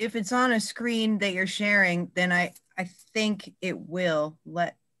it's on a screen that you're sharing, then I think it will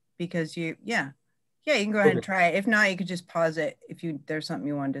let, because you can go ahead and try it. If not, you could just pause it if there's something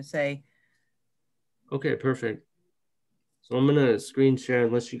you wanted to say. Okay, perfect. So I'm gonna screen share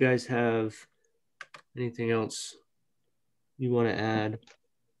unless you guys have anything else you want to add.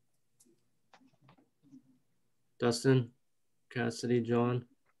 Dustin, Cassidy, John.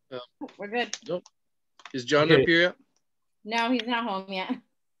 We're good. Nope. Is John up here yet? No, he's not home yet.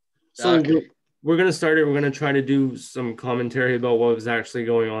 So we're gonna start it. We're gonna try to do some commentary about what was actually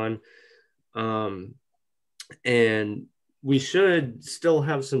going on. And we should still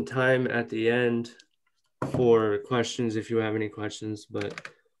have some time at the end for questions if you have any questions,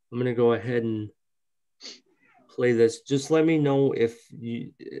 but I'm gonna go ahead and play this. Just let me know if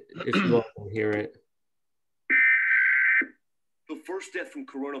you all can hear it. The first death from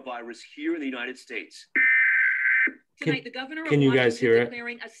coronavirus here in the United States. Tonight, the governor can you guys hear it?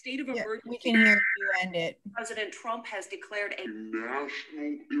 Declaring a state of emergency. We can hear you end it. President Trump has declared a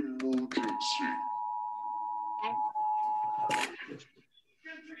national emergency.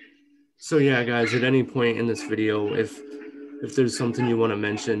 So yeah, guys, at any point in this video, if there's something you want to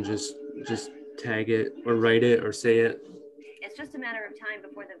mention, just tag it or write it or say it. It's just a matter of time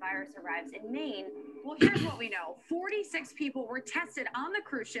before the virus arrives in Maine. Well, here's what we know. 46 people were tested on the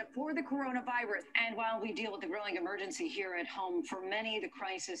cruise ship for the coronavirus. And while we deal with the growing emergency here at home, for many, the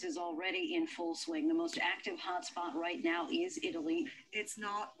crisis is already in full swing. The most active hotspot right now is Italy. It's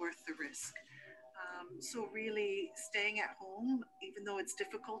not worth the risk. So really staying at home, even though it's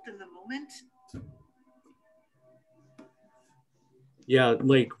difficult in the moment. Yeah,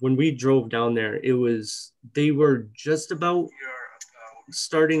 like when we drove down there, they were just about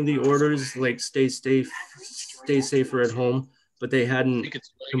starting the orders, like stay safer at home, but they hadn't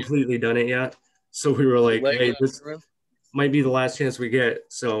completely done it yet. So we were like, hey, this might be the last chance we get,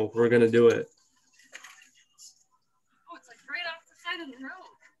 so we're gonna do it. Oh, it's like right off the side of the road.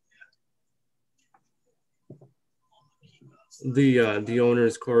 The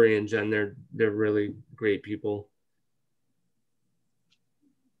owners, Corey and Jen, they're really great people.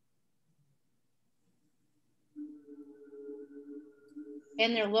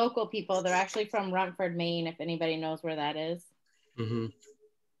 And they're local people. They're actually from Rumford, Maine, if anybody knows where that is. Mm-hmm.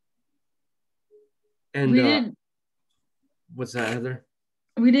 And what's that, Heather?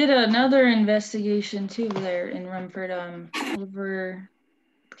 We did another investigation too there in Rumford, over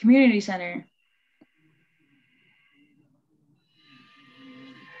the community center.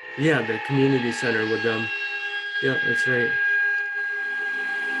 Yeah, the community center with them. Yeah, that's right.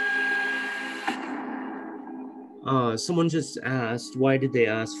 Someone just asked, why did they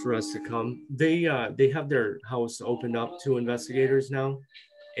ask for us to come? They have their house opened up to investigators now.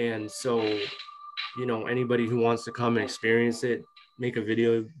 And so, you know, anybody who wants to come and experience it, make a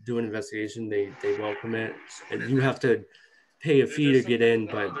video, do an investigation, they welcome it. And you have to pay a fee to get in,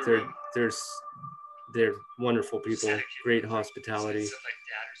 but they're wonderful people, great hospitality.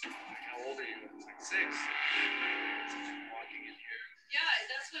 Walking in here. Yeah,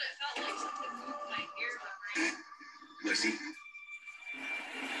 that's what it felt like. Something moved my ear. Jessie.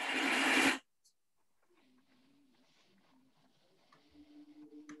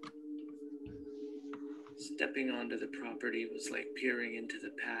 Stepping onto the property was like peering into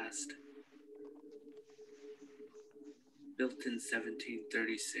the past. Built in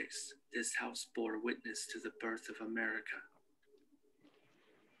 1736, this house bore witness to the birth of America.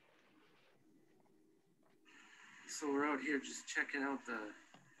 So we're out here just checking out the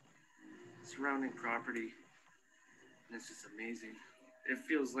surrounding property, and it's just amazing. It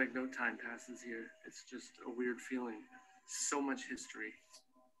feels like no time passes here. It's just a weird feeling. So much history.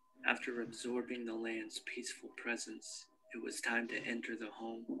 After absorbing the land's peaceful presence, it was time to enter the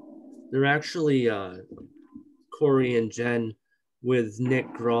home. They're actually Corey and Jen with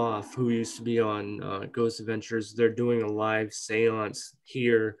Nick Groff, who used to be on Ghost Adventures. They're doing a live seance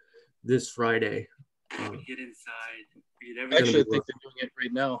here this Friday. Get inside. Actually, I think they're doing it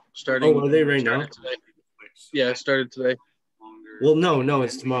right now. Starting. Oh, are they right now? Today. Yeah, it started today. Well, no,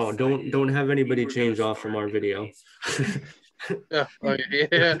 it's tomorrow. Don't have anybody change off from our video. Yeah. Okay.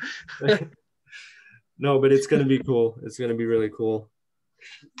 Yeah. No, but it's gonna be cool. It's gonna be really cool.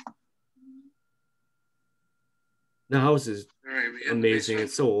 The house is amazing.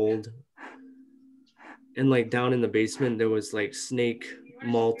 It's so old. And like down in the basement, there was like snake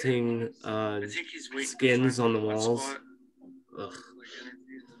malting skins on the walls. Ugh.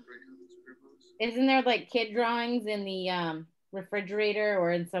 Isn't there like kid drawings in the refrigerator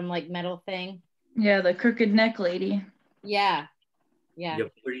or in some like metal thing? Yeah, the crooked neck lady. Yeah. Yeah.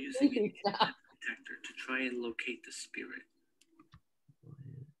 Yep. We're using an detector to try and locate the spirit.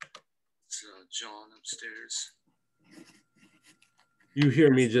 It's John upstairs. You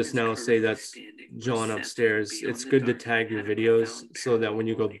hear me just now say that's John upstairs. It's good to tag your videos so that when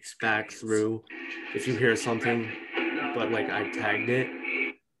you go back through, if you hear something, but like I tagged it,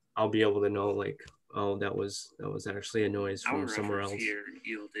 I'll be able to know like, oh, that was actually a noise from somewhere else. Here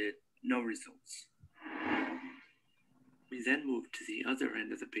yielded no results. We then moved to the other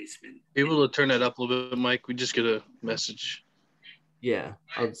end of the basement. Able to turn that up a little bit, Mike? We just get a message. Yeah,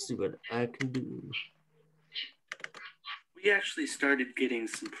 I'll see what I can do. We actually started getting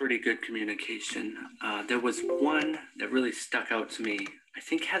some pretty good communication. There was one that really stuck out to me. I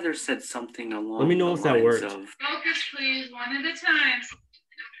think Heather said something along Let me know if that worked. Focus, please, one at a time.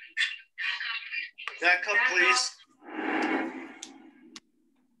 Back up, please.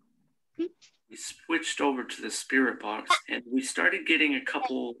 We switched over to the spirit box and we started getting a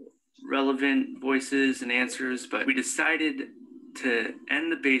couple relevant voices and answers, but we decided to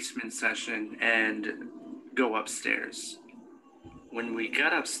end the basement session and go upstairs. When we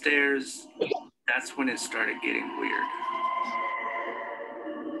got upstairs, that's when it started getting weird.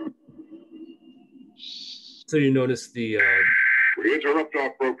 So you notice the... We interrupt our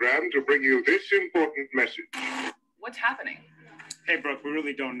program to bring you this important message. What's happening? Hey, Brooke, we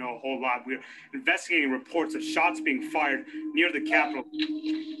really don't know a whole lot. We're investigating reports of shots being fired near the Capitol. People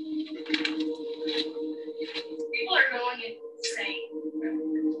are going insane.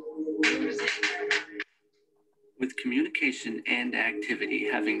 With communication and activity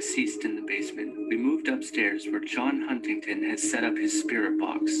having ceased in the basement, we moved upstairs where John Huntington has set up his spirit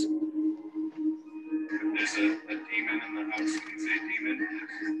box. There's a demon in the house. Can you say demon?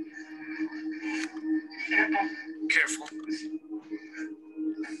 Careful.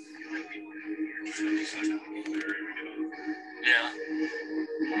 Yeah.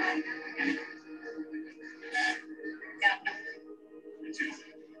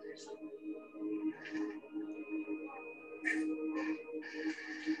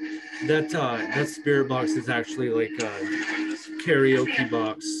 That spirit box is actually like a karaoke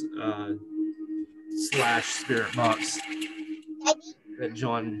box / spirit box that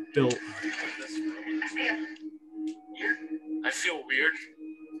John built. I feel weird.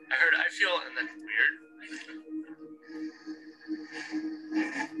 I feel and then weird.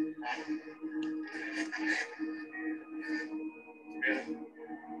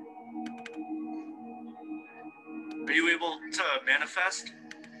 Are you able to manifest?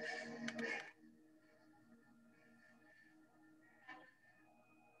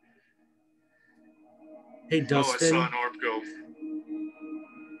 Hey, Dustin. Oh, I saw an orb go.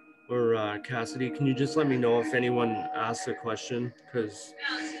 Or Cassidy, can you just let me know if anyone asks a question? Because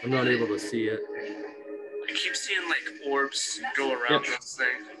I'm not able to see it. I keep seeing like orbs go around this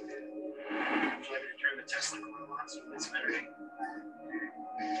thing. Turn the Tesla coil on so it's better.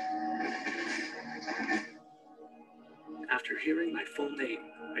 After hearing my full name,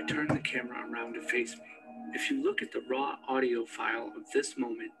 I turned the camera around to face me. If you look at the raw audio file of this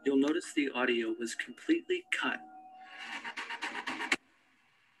moment, you'll notice the audio was completely cut.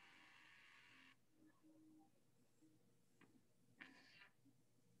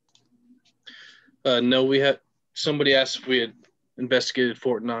 No, we had somebody asked if we had investigated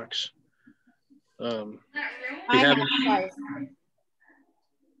Fort Knox. We haven't. Twice.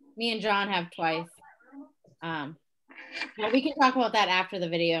 Me and John have twice. Well, we can talk about that after the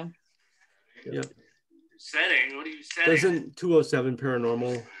video. Yep. Setting? What are you setting? Doesn't 207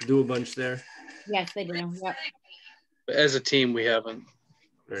 Paranormal do a bunch there? Yes, they do. Yep. But as a team, we haven't.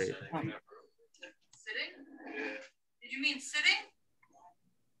 Right. Sitting? Did you mean sitting?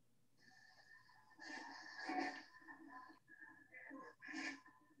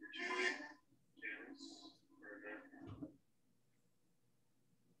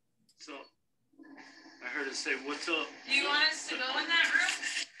 So, I heard it say, "What's up?" Do you want us to go in that room?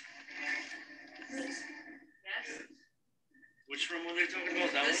 Yes. Which room were they talking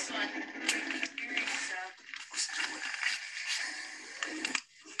about? That This one.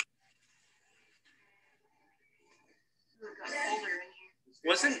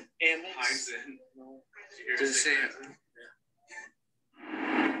 Wasn't Alex? Did it say it?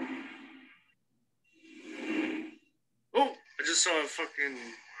 Oh, I just saw a fucking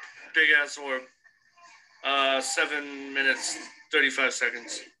big ass orb. 7 minutes, 35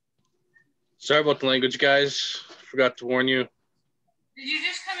 seconds. Sorry about the language, guys. Forgot to warn you. Did you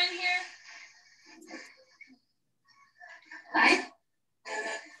just come in here? Hi.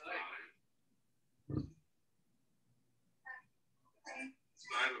 It's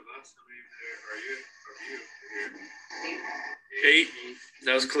 5 of us. How many are you? 8.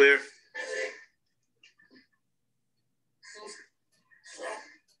 That was clear.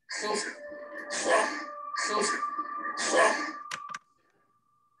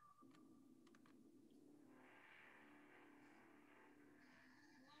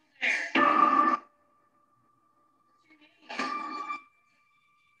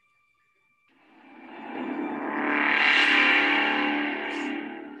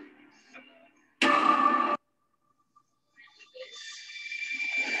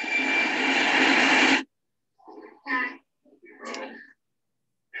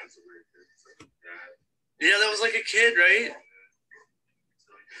 Yeah, that was like a kid, right?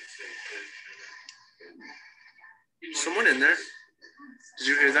 Someone in there. Did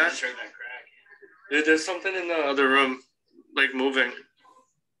you hear that? Dude, there's something in the other room, like moving.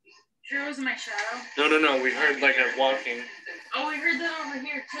 Sure wasn't my shadow? No. We heard like a walking. Oh, we heard that over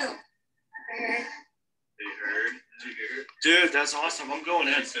here too. They heard? Did you hear? Dude, that's awesome. I'm going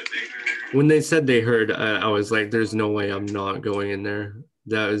in. When they said they heard, I was like, there's no way I'm not going in there.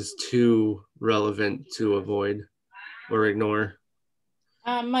 That is too relevant to avoid or ignore.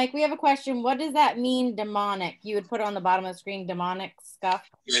 Mike, we have a question. What does that mean, demonic? You would put on the bottom of the screen, demonic stuff.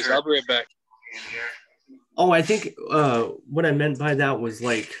 Yes, I'll be right back. Oh, I think what I meant by that was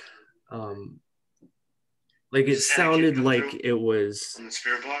like it sounded like it was in the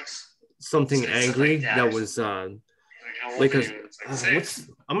spirit box? Something angry that was like a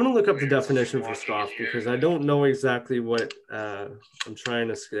I'm gonna look up the definition for scoff because I don't know exactly what I'm trying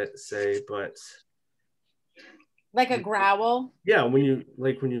to say, but like a growl. Yeah, when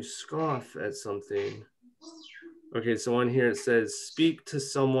you scoff at something. Okay, so on here it says speak to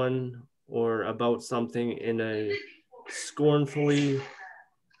someone or about something in a scornfully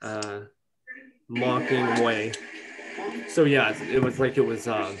mocking way. So yeah, it was like it was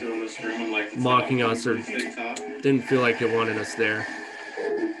mocking us or didn't feel like it wanted us there.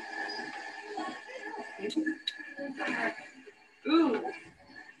 Ooh,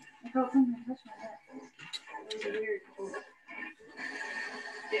 I felt something touch my neck. That was weird.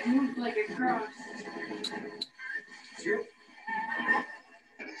 It moved like a cross. Did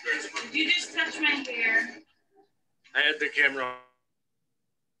you just touch my hair? I had the camera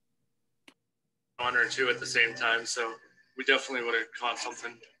on or two at the same time, so we definitely would have caught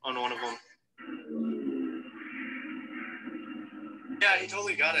something on one of them. Yeah, he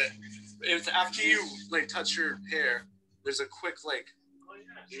totally got it. It's after you like touch your hair. There's a quick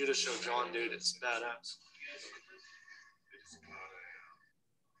you gotta show John, dude. It's badass.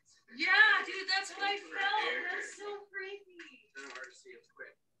 Yeah, dude, that's what I felt. That's so creepy.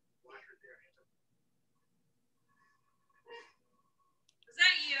 Is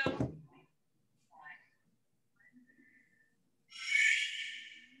that you?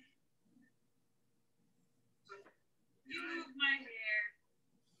 You moved my hair.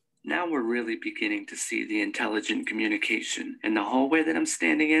 Now we're really beginning to see the intelligent communication. And the hallway that I'm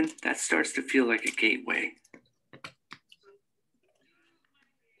standing in, that starts to feel like a gateway.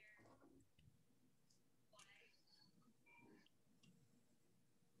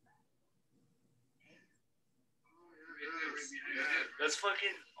 That's fucking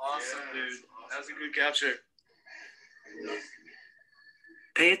awesome, dude. That was a good capture.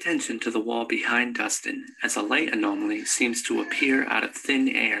 Pay attention to the wall behind Dustin as a light anomaly seems to appear out of thin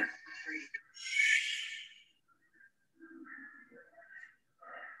air.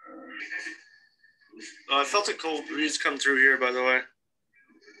 Oh, I felt a cold breeze come through here, by the way.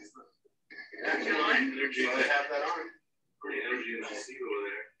 Energy. I have that on. Pretty energy in that seat over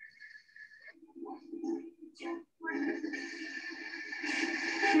there.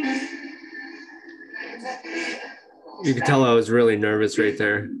 You could tell I was really nervous right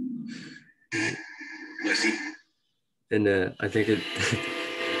there. Jessie. And I think it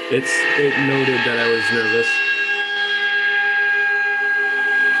noted that I was nervous.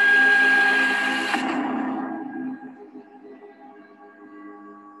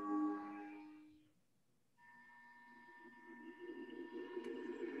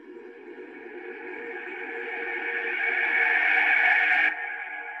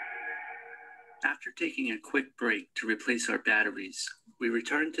 After taking a quick break to replace our batteries, we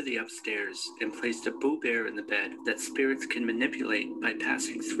returned to the upstairs and placed a Boo Bear in the bed that spirits can manipulate by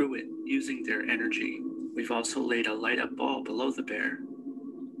passing through it using their energy. We've also laid a light-up ball below the bear.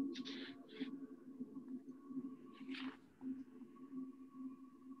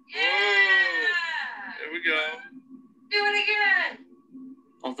 There we go. Do it again.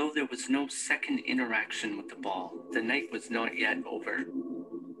 Although there was no second interaction with the ball, the night was not yet over.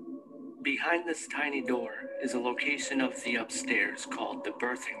 Behind this tiny door is a location of the upstairs called the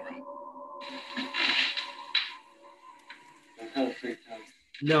birthing room.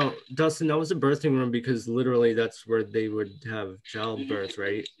 No, Dustin, that was a birthing room because literally that's where they would have childbirth,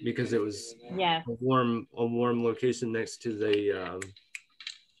 right? Because it was a warm location next to the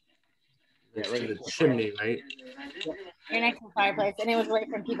chimney, right? You're next to the fireplace, and it was right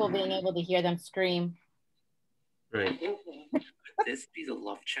from people being able to hear them scream. Right. Could this be the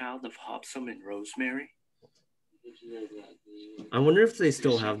love child of Hobson and Rosemary? I wonder if they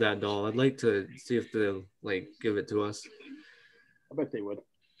still have that doll. I'd like to see if they'll give it to us. I bet they would.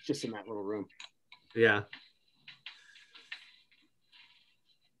 Just in that little room. Yeah.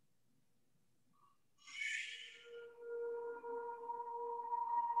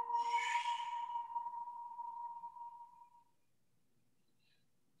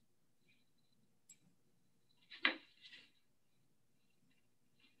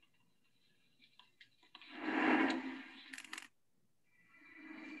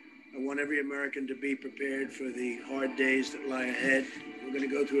 I want every American to be prepared for the hard days that lie ahead. We're going to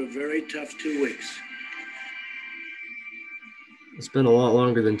go through a very tough 2 weeks. It's been a lot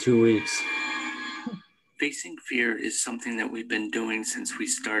longer than 2 weeks. Facing fear is something that we've been doing since we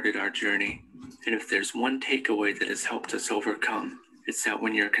started our journey. And if there's one takeaway that has helped us overcome, it's that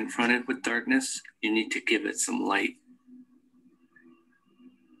when you're confronted with darkness, you need to give it some light.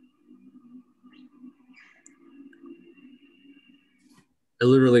 I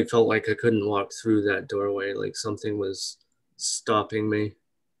literally felt like I couldn't walk through that doorway, like something was stopping me.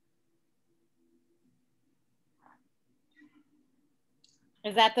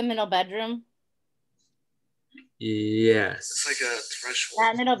 Is that the middle bedroom? Yes. It's like a threshold.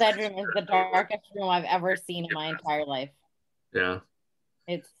 That middle bedroom is the darkest room I've ever seen in my entire life. Yeah.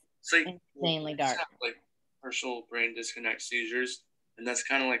 It's like insanely dark. Have, partial brain disconnect seizures, and that's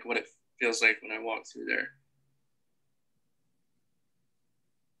kind of like what it feels like when I walk through there.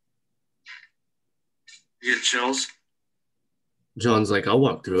 You get chills? John's like, I'll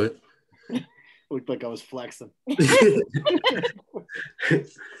walk through it. Looked like I was flexing.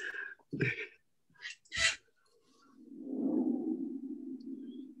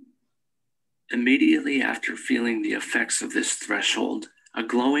 Immediately after feeling the effects of this threshold, a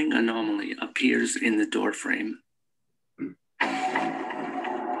glowing anomaly appears in the doorframe.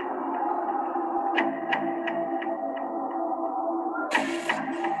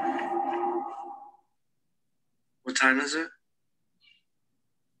 What time is it?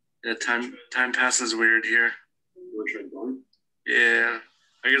 Yeah, time passes weird here. Yeah,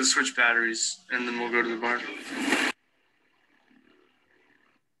 I gotta switch batteries and then we'll go to the barn.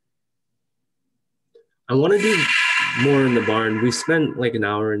 I want to do more in the barn. We spent like an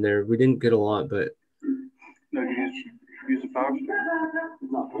hour in there. We didn't get a lot, but No, you use the power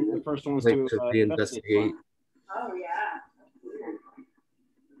steering. The first one was like to investigate. Oh, yeah.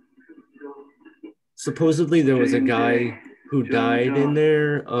 Supposedly there was a guy who died in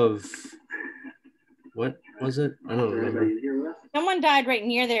there of, what was it? I don't remember. Someone died right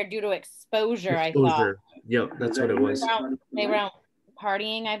near there due to exposure, I thought. Yep, that's what it was. They were out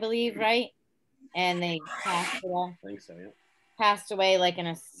partying, I believe, right? And they passed away. I think so, yeah. Passed away like in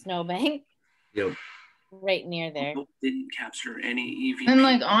a snowbank. Yep. right near there. Didn't capture any EVP. And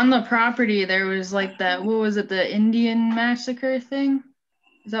like on the property, there was like that, what was it, the Indian massacre thing?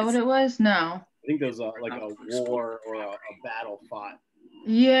 Is that what it was? No. I think there's like a war or a battle fought.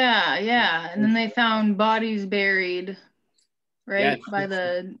 Yeah, yeah. And then they found bodies buried, right? By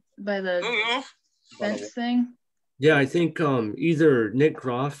the fence thing. Yeah, I think either Nick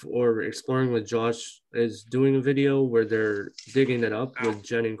Groff or Exploring with Josh is doing a video where they're digging it up with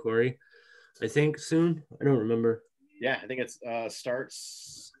Jen and Corey. I think soon. I don't remember. Yeah, I think it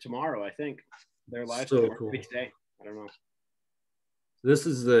starts tomorrow. I think their live So stream cool. today. I don't know. This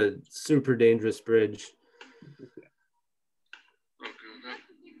is the super dangerous bridge.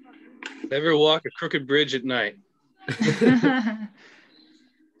 Never walk a crooked bridge at night.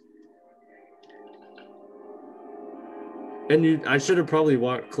 And I should have probably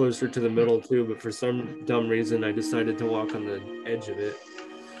walked closer to the middle too, but for some dumb reason, I decided to walk on the edge of it.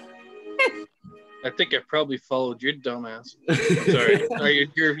 I think I probably followed your dumbass. Sorry,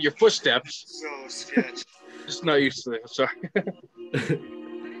 your footsteps. So sketch. Just not used to it. Sorry.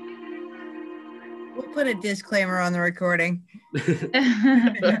 We'll put a disclaimer on the recording. It's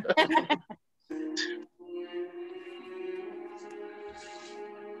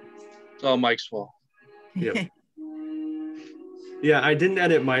all Mike's fault. Yep. Yeah, I didn't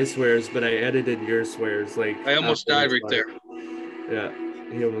edit my swears, but I edited your swears. Like I almost died right there. Yeah,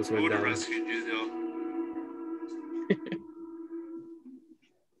 he almost went Would have down. rescued you though.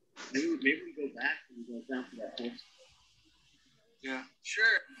 Maybe we go back and go down to that horse. Yeah,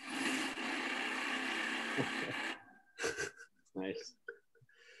 sure. Nice.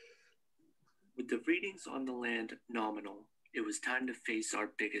 With the readings on the land nominal, it was time to face our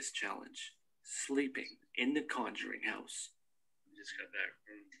biggest challenge: sleeping in the conjuring house. Just got back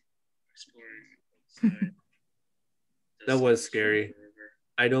from exploring outside. That was scary.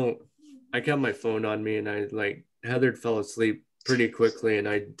 I kept my phone on me, and Heather fell asleep pretty quickly, and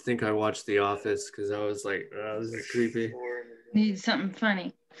I think I watched The Office because I was like, oh, this is creepy. Need something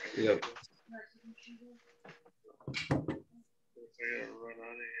funny. Yep.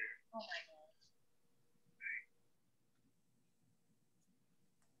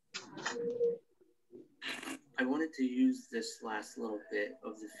 I wanted to use this last little bit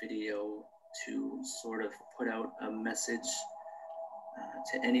of the video to sort of put out a message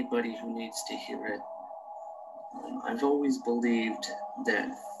to anybody who needs to hear it. I've always believed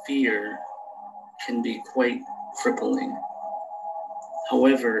that fear can be quite crippling.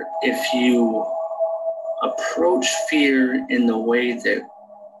 However, if you approach fear in the way that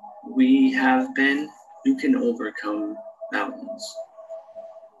we have been, you can overcome mountains.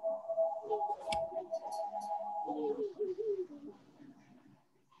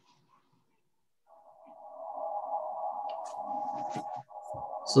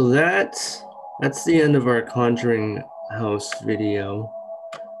 So that's the end of our Conjuring House video.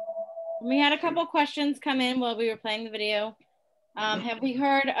 We had a couple questions come in while we were playing the video. Have we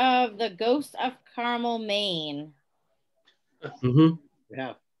heard of the Ghost of Carmel, Maine? Mm-hmm.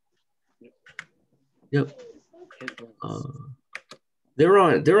 Yeah. Yep. They're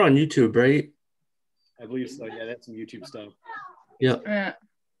on YouTube, right? I believe so. Yeah, that's some YouTube stuff. Yep. Yeah.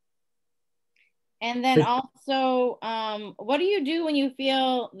 And then also, what do you do when you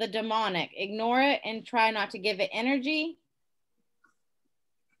feel the demonic? Ignore it and try not to give it energy?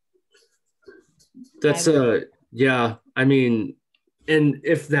 That's yeah. I mean, and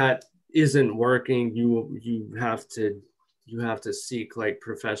if that isn't working, you have to seek like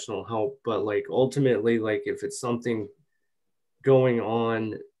professional help. But like ultimately, like if it's something going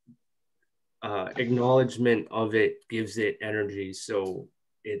on, acknowledgement of it gives it energy. So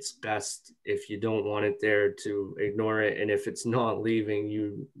it's best, if you don't want it there, to ignore it. And if it's not leaving,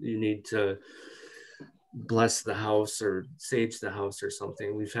 you need to bless the house or sage the house or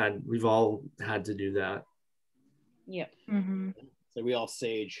something. We've all had to do that. Yep. Mm-hmm. So we all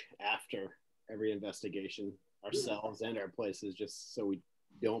sage after every investigation, ourselves and our places, just so we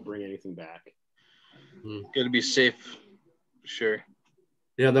don't bring anything back. Got to be safe, for sure.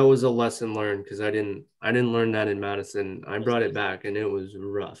 Yeah, that was a lesson learned, because I didn't learn that in Madison. I brought it back and it was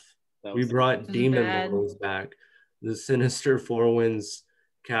rough. We brought demon models back. The Sinister Four Winds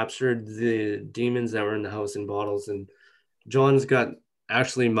captured the demons that were in the house in bottles, and John's got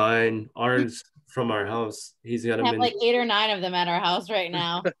actually ours from our house. He's got them have in like 8 or 9 of them at our house right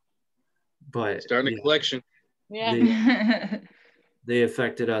now. But starting a collection. Yeah. They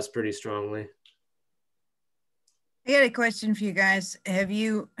affected us pretty strongly. I got a question for you guys. Have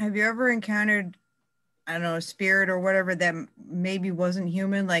you ever encountered, I don't know, a spirit or whatever that maybe wasn't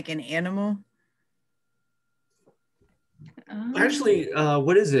human, like an animal? Actually,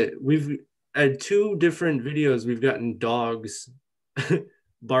 what is it? 2 different videos we've gotten dogs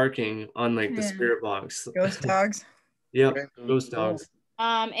barking on like the spirit box. Ghost dogs. Yep, ghost dogs.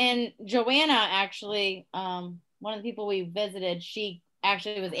 And Joanna actually, one of the people we visited, she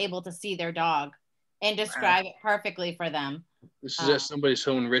actually was able to see their dog and describe it perfectly for them. This is at somebody's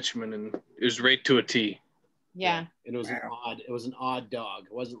home in Richmond, and it was right to a T. Yeah. And it was an odd dog.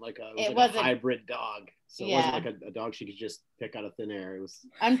 It wasn't like a It a wasn't- hybrid dog. So it wasn't like a dog she could just pick out of thin air. It was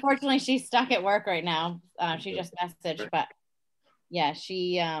Unfortunately, she's stuck at work right now. She just messaged, but yeah,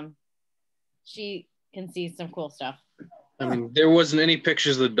 she can see some cool stuff. I mean, there wasn't any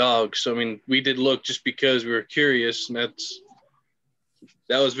pictures of the dog, so I mean, we did look just because we were curious, and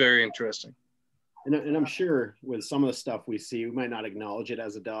that was very interesting. and I'm sure with some of the stuff we see, we might not acknowledge it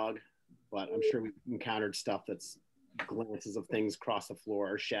as a dog, but I'm sure we encountered stuff that's glances of things across the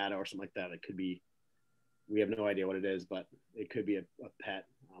floor or shadow or something like that. It could be, we have no idea what it is, but it could be a pet.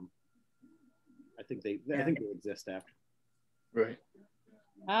 I think they exist after. Right.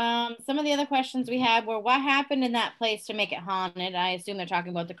 Some of the other questions we had were, what happened in that place to make it haunted? I assume they're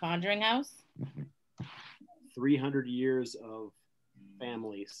talking about the Conjuring house. 300 years of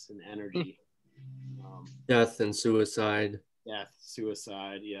families and energy. Death and suicide. Death,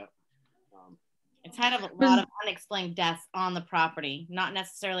 suicide, yeah. It's kind of a lot of unexplained deaths on the property, not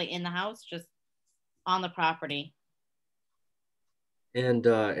necessarily in the house, just on the property. And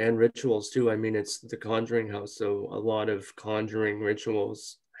rituals too. I mean, it's the Conjuring house, so a lot of conjuring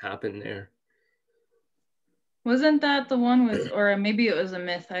rituals happen there. Wasn't that the one with, or maybe it was a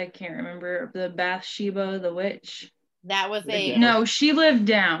myth, I can't remember, the Bathsheba, the witch? That was No, she lived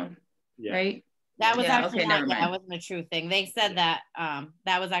down, right? That was Yeah, actually okay, not, never yeah, mind. it wasn't a true thing. They said that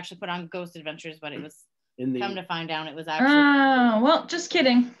that was actually put on Ghost Adventures, but it was come to find out it was actually. Oh, well, just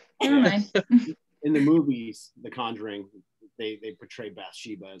kidding. Never mind. In the movies, The Conjuring, they portray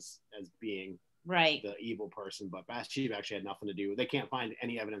Bathsheba as being right the evil person, but Bathsheba actually had nothing to do. They can't find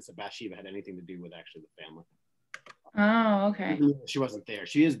any evidence that Bathsheba had anything to do with actually the family. Oh, okay. She wasn't there.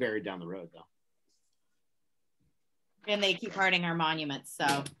 She is buried down the road though. And they keep hurting her monuments,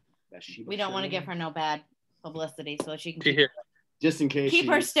 so Bathsheba we don't want to give her no bad publicity, so she can keep, just in case keep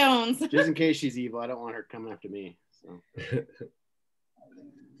her stones. Just in case she's evil, I don't want her coming after me. So.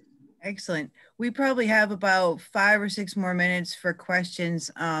 Excellent. We probably have about 5 or 6 more minutes for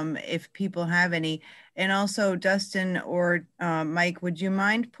questions if people have any. And also, Dustin or Mike, would you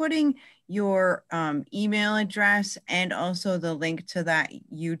mind putting your email address and also the link to that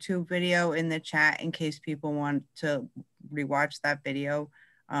YouTube video in the chat in case people want to rewatch that video,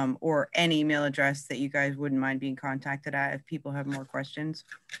 or any email address that you guys wouldn't mind being contacted at if people have more questions?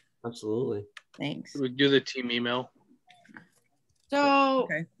 Absolutely. Thanks. We do the team email. So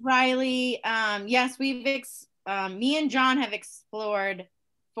Riley, yes, we've me and John have explored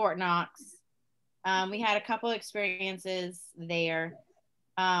Fort Knox. We had a couple experiences there.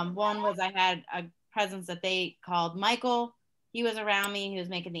 One was I had a presence that they called Michael. He was around me. He was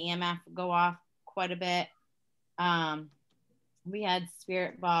making the EMF go off quite a bit. We had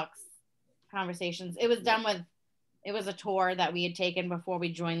spirit box conversations. It was a tour that we had taken before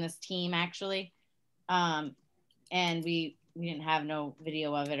we joined this team actually. And we didn't have no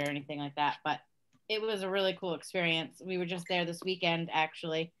video of it or anything like that, but it was a really cool experience. We were just there this weekend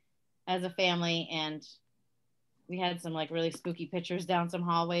actually as a family, and we had some like really spooky pictures down some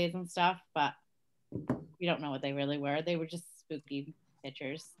hallways and stuff, but we don't know what they really were. They were just spooky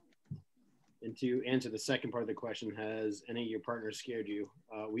pictures. And to answer the second part of the question, has any of your partners scared you?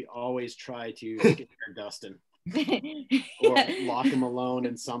 We always try to scare Dustin or lock him alone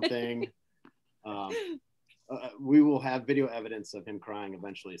in something. We will have video evidence of him crying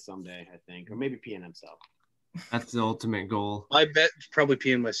eventually someday, I think, or maybe peeing himself. That's the ultimate goal. I bet probably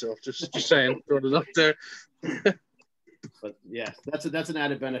peeing myself. Just saying, throwing it up there. But yeah, that's an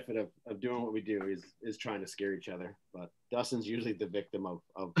added benefit of doing what we do is trying to scare each other. But Dustin's usually the victim of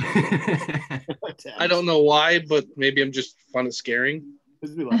I don't know why, but maybe I'm just fun at scaring.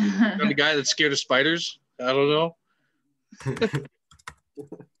 I'm the guy that's scared of spiders. I don't know.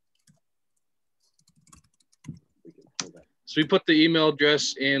 So we put the email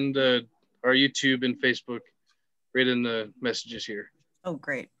address and our YouTube and Facebook right in the messages here. Oh,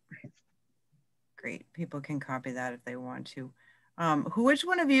 great. Great. People can copy that if they want to. Which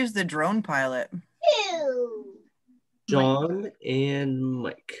one of you is the drone pilot? John and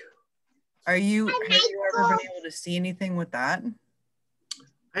Mike. Have you ever been able to see anything with that?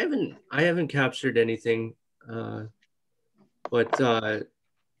 I haven't captured anything, but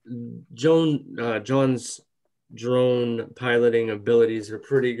John's drone piloting abilities are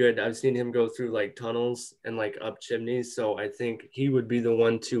pretty good. I've seen him go through like tunnels and like up chimneys, so I think he would be the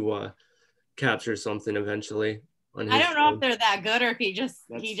one to capture something eventually. On his I don't know phone. if they're that good or if he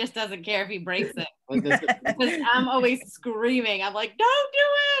just doesn't care if he breaks it. Because I'm always screaming. I'm like, don't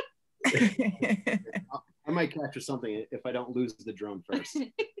do it. I might capture something if I don't lose the drone first.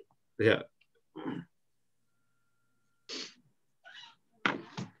 Yeah.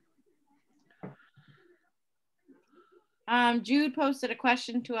 Jude posted a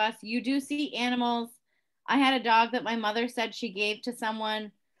question to us. You do see animals. I had a dog that my mother said she gave to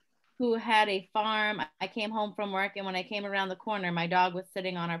someone who had a farm. I came home from work, and when I came around the corner, my dog was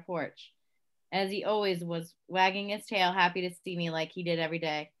sitting on our porch, as he always was, wagging his tail, happy to see me like he did every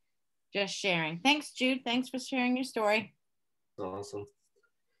day. Just sharing. Thanks, Jude. Thanks for sharing your story. Awesome.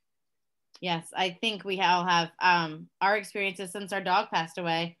 Yes, I think we all have our experiences since our dog passed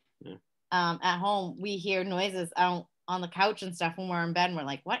away. Yeah. At home, we hear noises out on the couch and stuff when we're in bed, and we're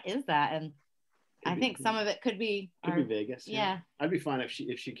like, what is that? And I think some of it could be Vegas. Yeah. I'd be fine if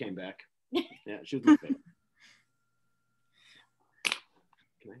she came back. Yeah, she would be Vegas.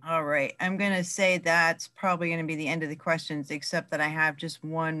 All right, I'm gonna say that's probably gonna be the end of the questions, except that I have just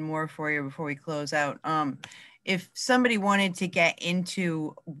one more for you before we close out. If somebody wanted to get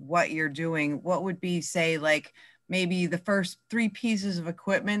into what you're doing, what would be, say, like maybe the first 3 pieces of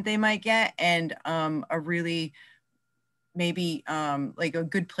equipment they might get, and a really maybe like a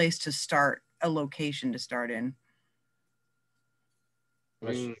good place to start, a location to start in?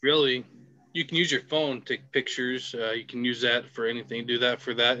 I mean, really, you can use your phone, take pictures. You can use that for anything, do that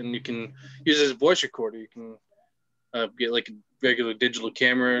for that. And you can use it as a voice recorder. You can get like a regular digital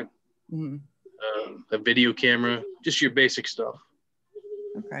camera, a video camera, just your basic stuff.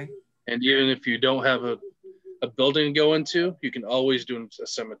 Okay. And even if you don't have a building to go into, you can always do a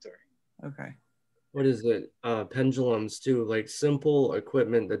cemetery. Okay. What is it? Pendulums too, like simple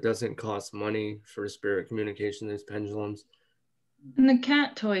equipment that doesn't cost money for spirit communication. There's pendulums. And the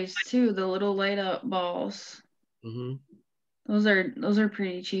cat toys too, the little light up balls. Mm-hmm. Those are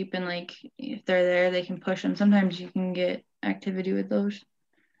pretty cheap, and like if they're there, they can push them. Sometimes you can get activity with those.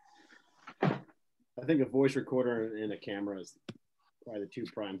 I think a voice recorder and a camera is probably the 2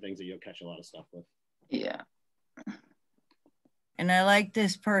 prime things that you'll catch a lot of stuff with. Yeah. And I like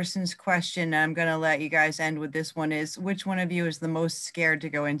this person's question. I'm gonna let you guys end with this one: is which one of you is the most scared to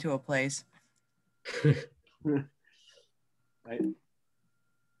go into a place? I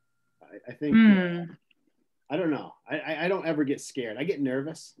think I don't know. I don't ever get scared. I get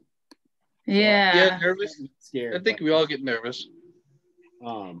nervous. Yeah. Yeah, nervous. Scared. I think we all get nervous.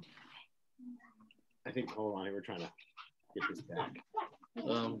 I think, hold on, we're trying to get this back.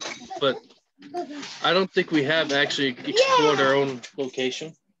 But I don't think we have actually explored our own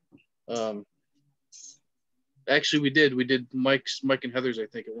location. Actually, we did Mike and Heather's, I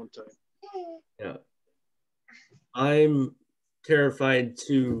think, at one time. Yeah. I'm terrified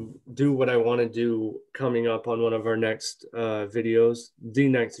to do what I want to do coming up on one of our next videos, the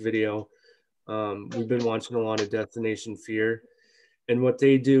next video. We've been watching a lot of Destination Fear, and what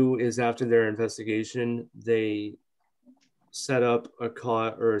they do is after their investigation, they set up a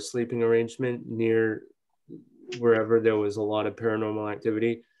cot or a sleeping arrangement near wherever there was a lot of paranormal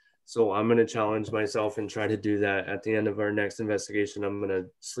activity. So I'm going to challenge myself and try to do that at the end of our next investigation. I'm going to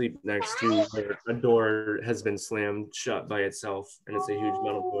sleep next to where a door has been slammed shut by itself, and it's a huge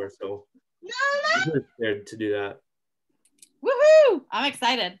metal door. So I'm really scared to do that. Woohoo! I'm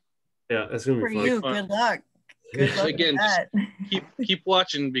excited. Yeah, that's going to be For fun. you, good luck. Good luck Again, with that. keep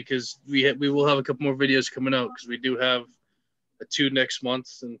watching, because we will have a couple more videos coming out, because we do have 2 next month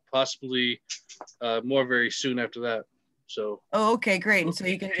and possibly more very soon after that. So. Oh, okay, great. And so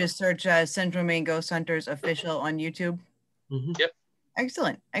you can just search Central Maine Ghost Hunters Official on YouTube. Mm-hmm. Yep.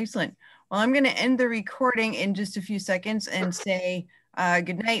 Excellent, excellent. Well, I'm going to end the recording in just a few seconds and say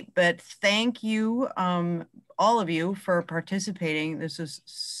good night. But thank you, all of you, for participating. This was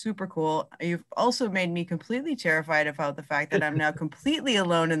super cool. You've also made me completely terrified about the fact that I'm now completely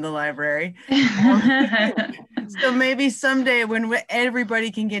alone in the library. So maybe someday when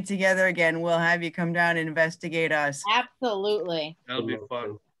everybody can get together again, we'll have you come down and investigate us. Absolutely. That'll be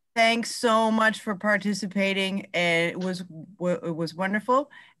fun. Thanks so much for participating. It was wonderful,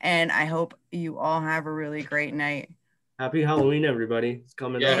 and I hope you all have a really great night. Happy Halloween, everybody. It's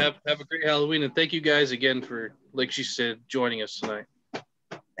coming up. Have a great Halloween, and thank you guys again for, like she said, joining us tonight.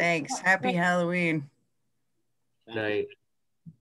 Thanks. Happy Halloween. Night.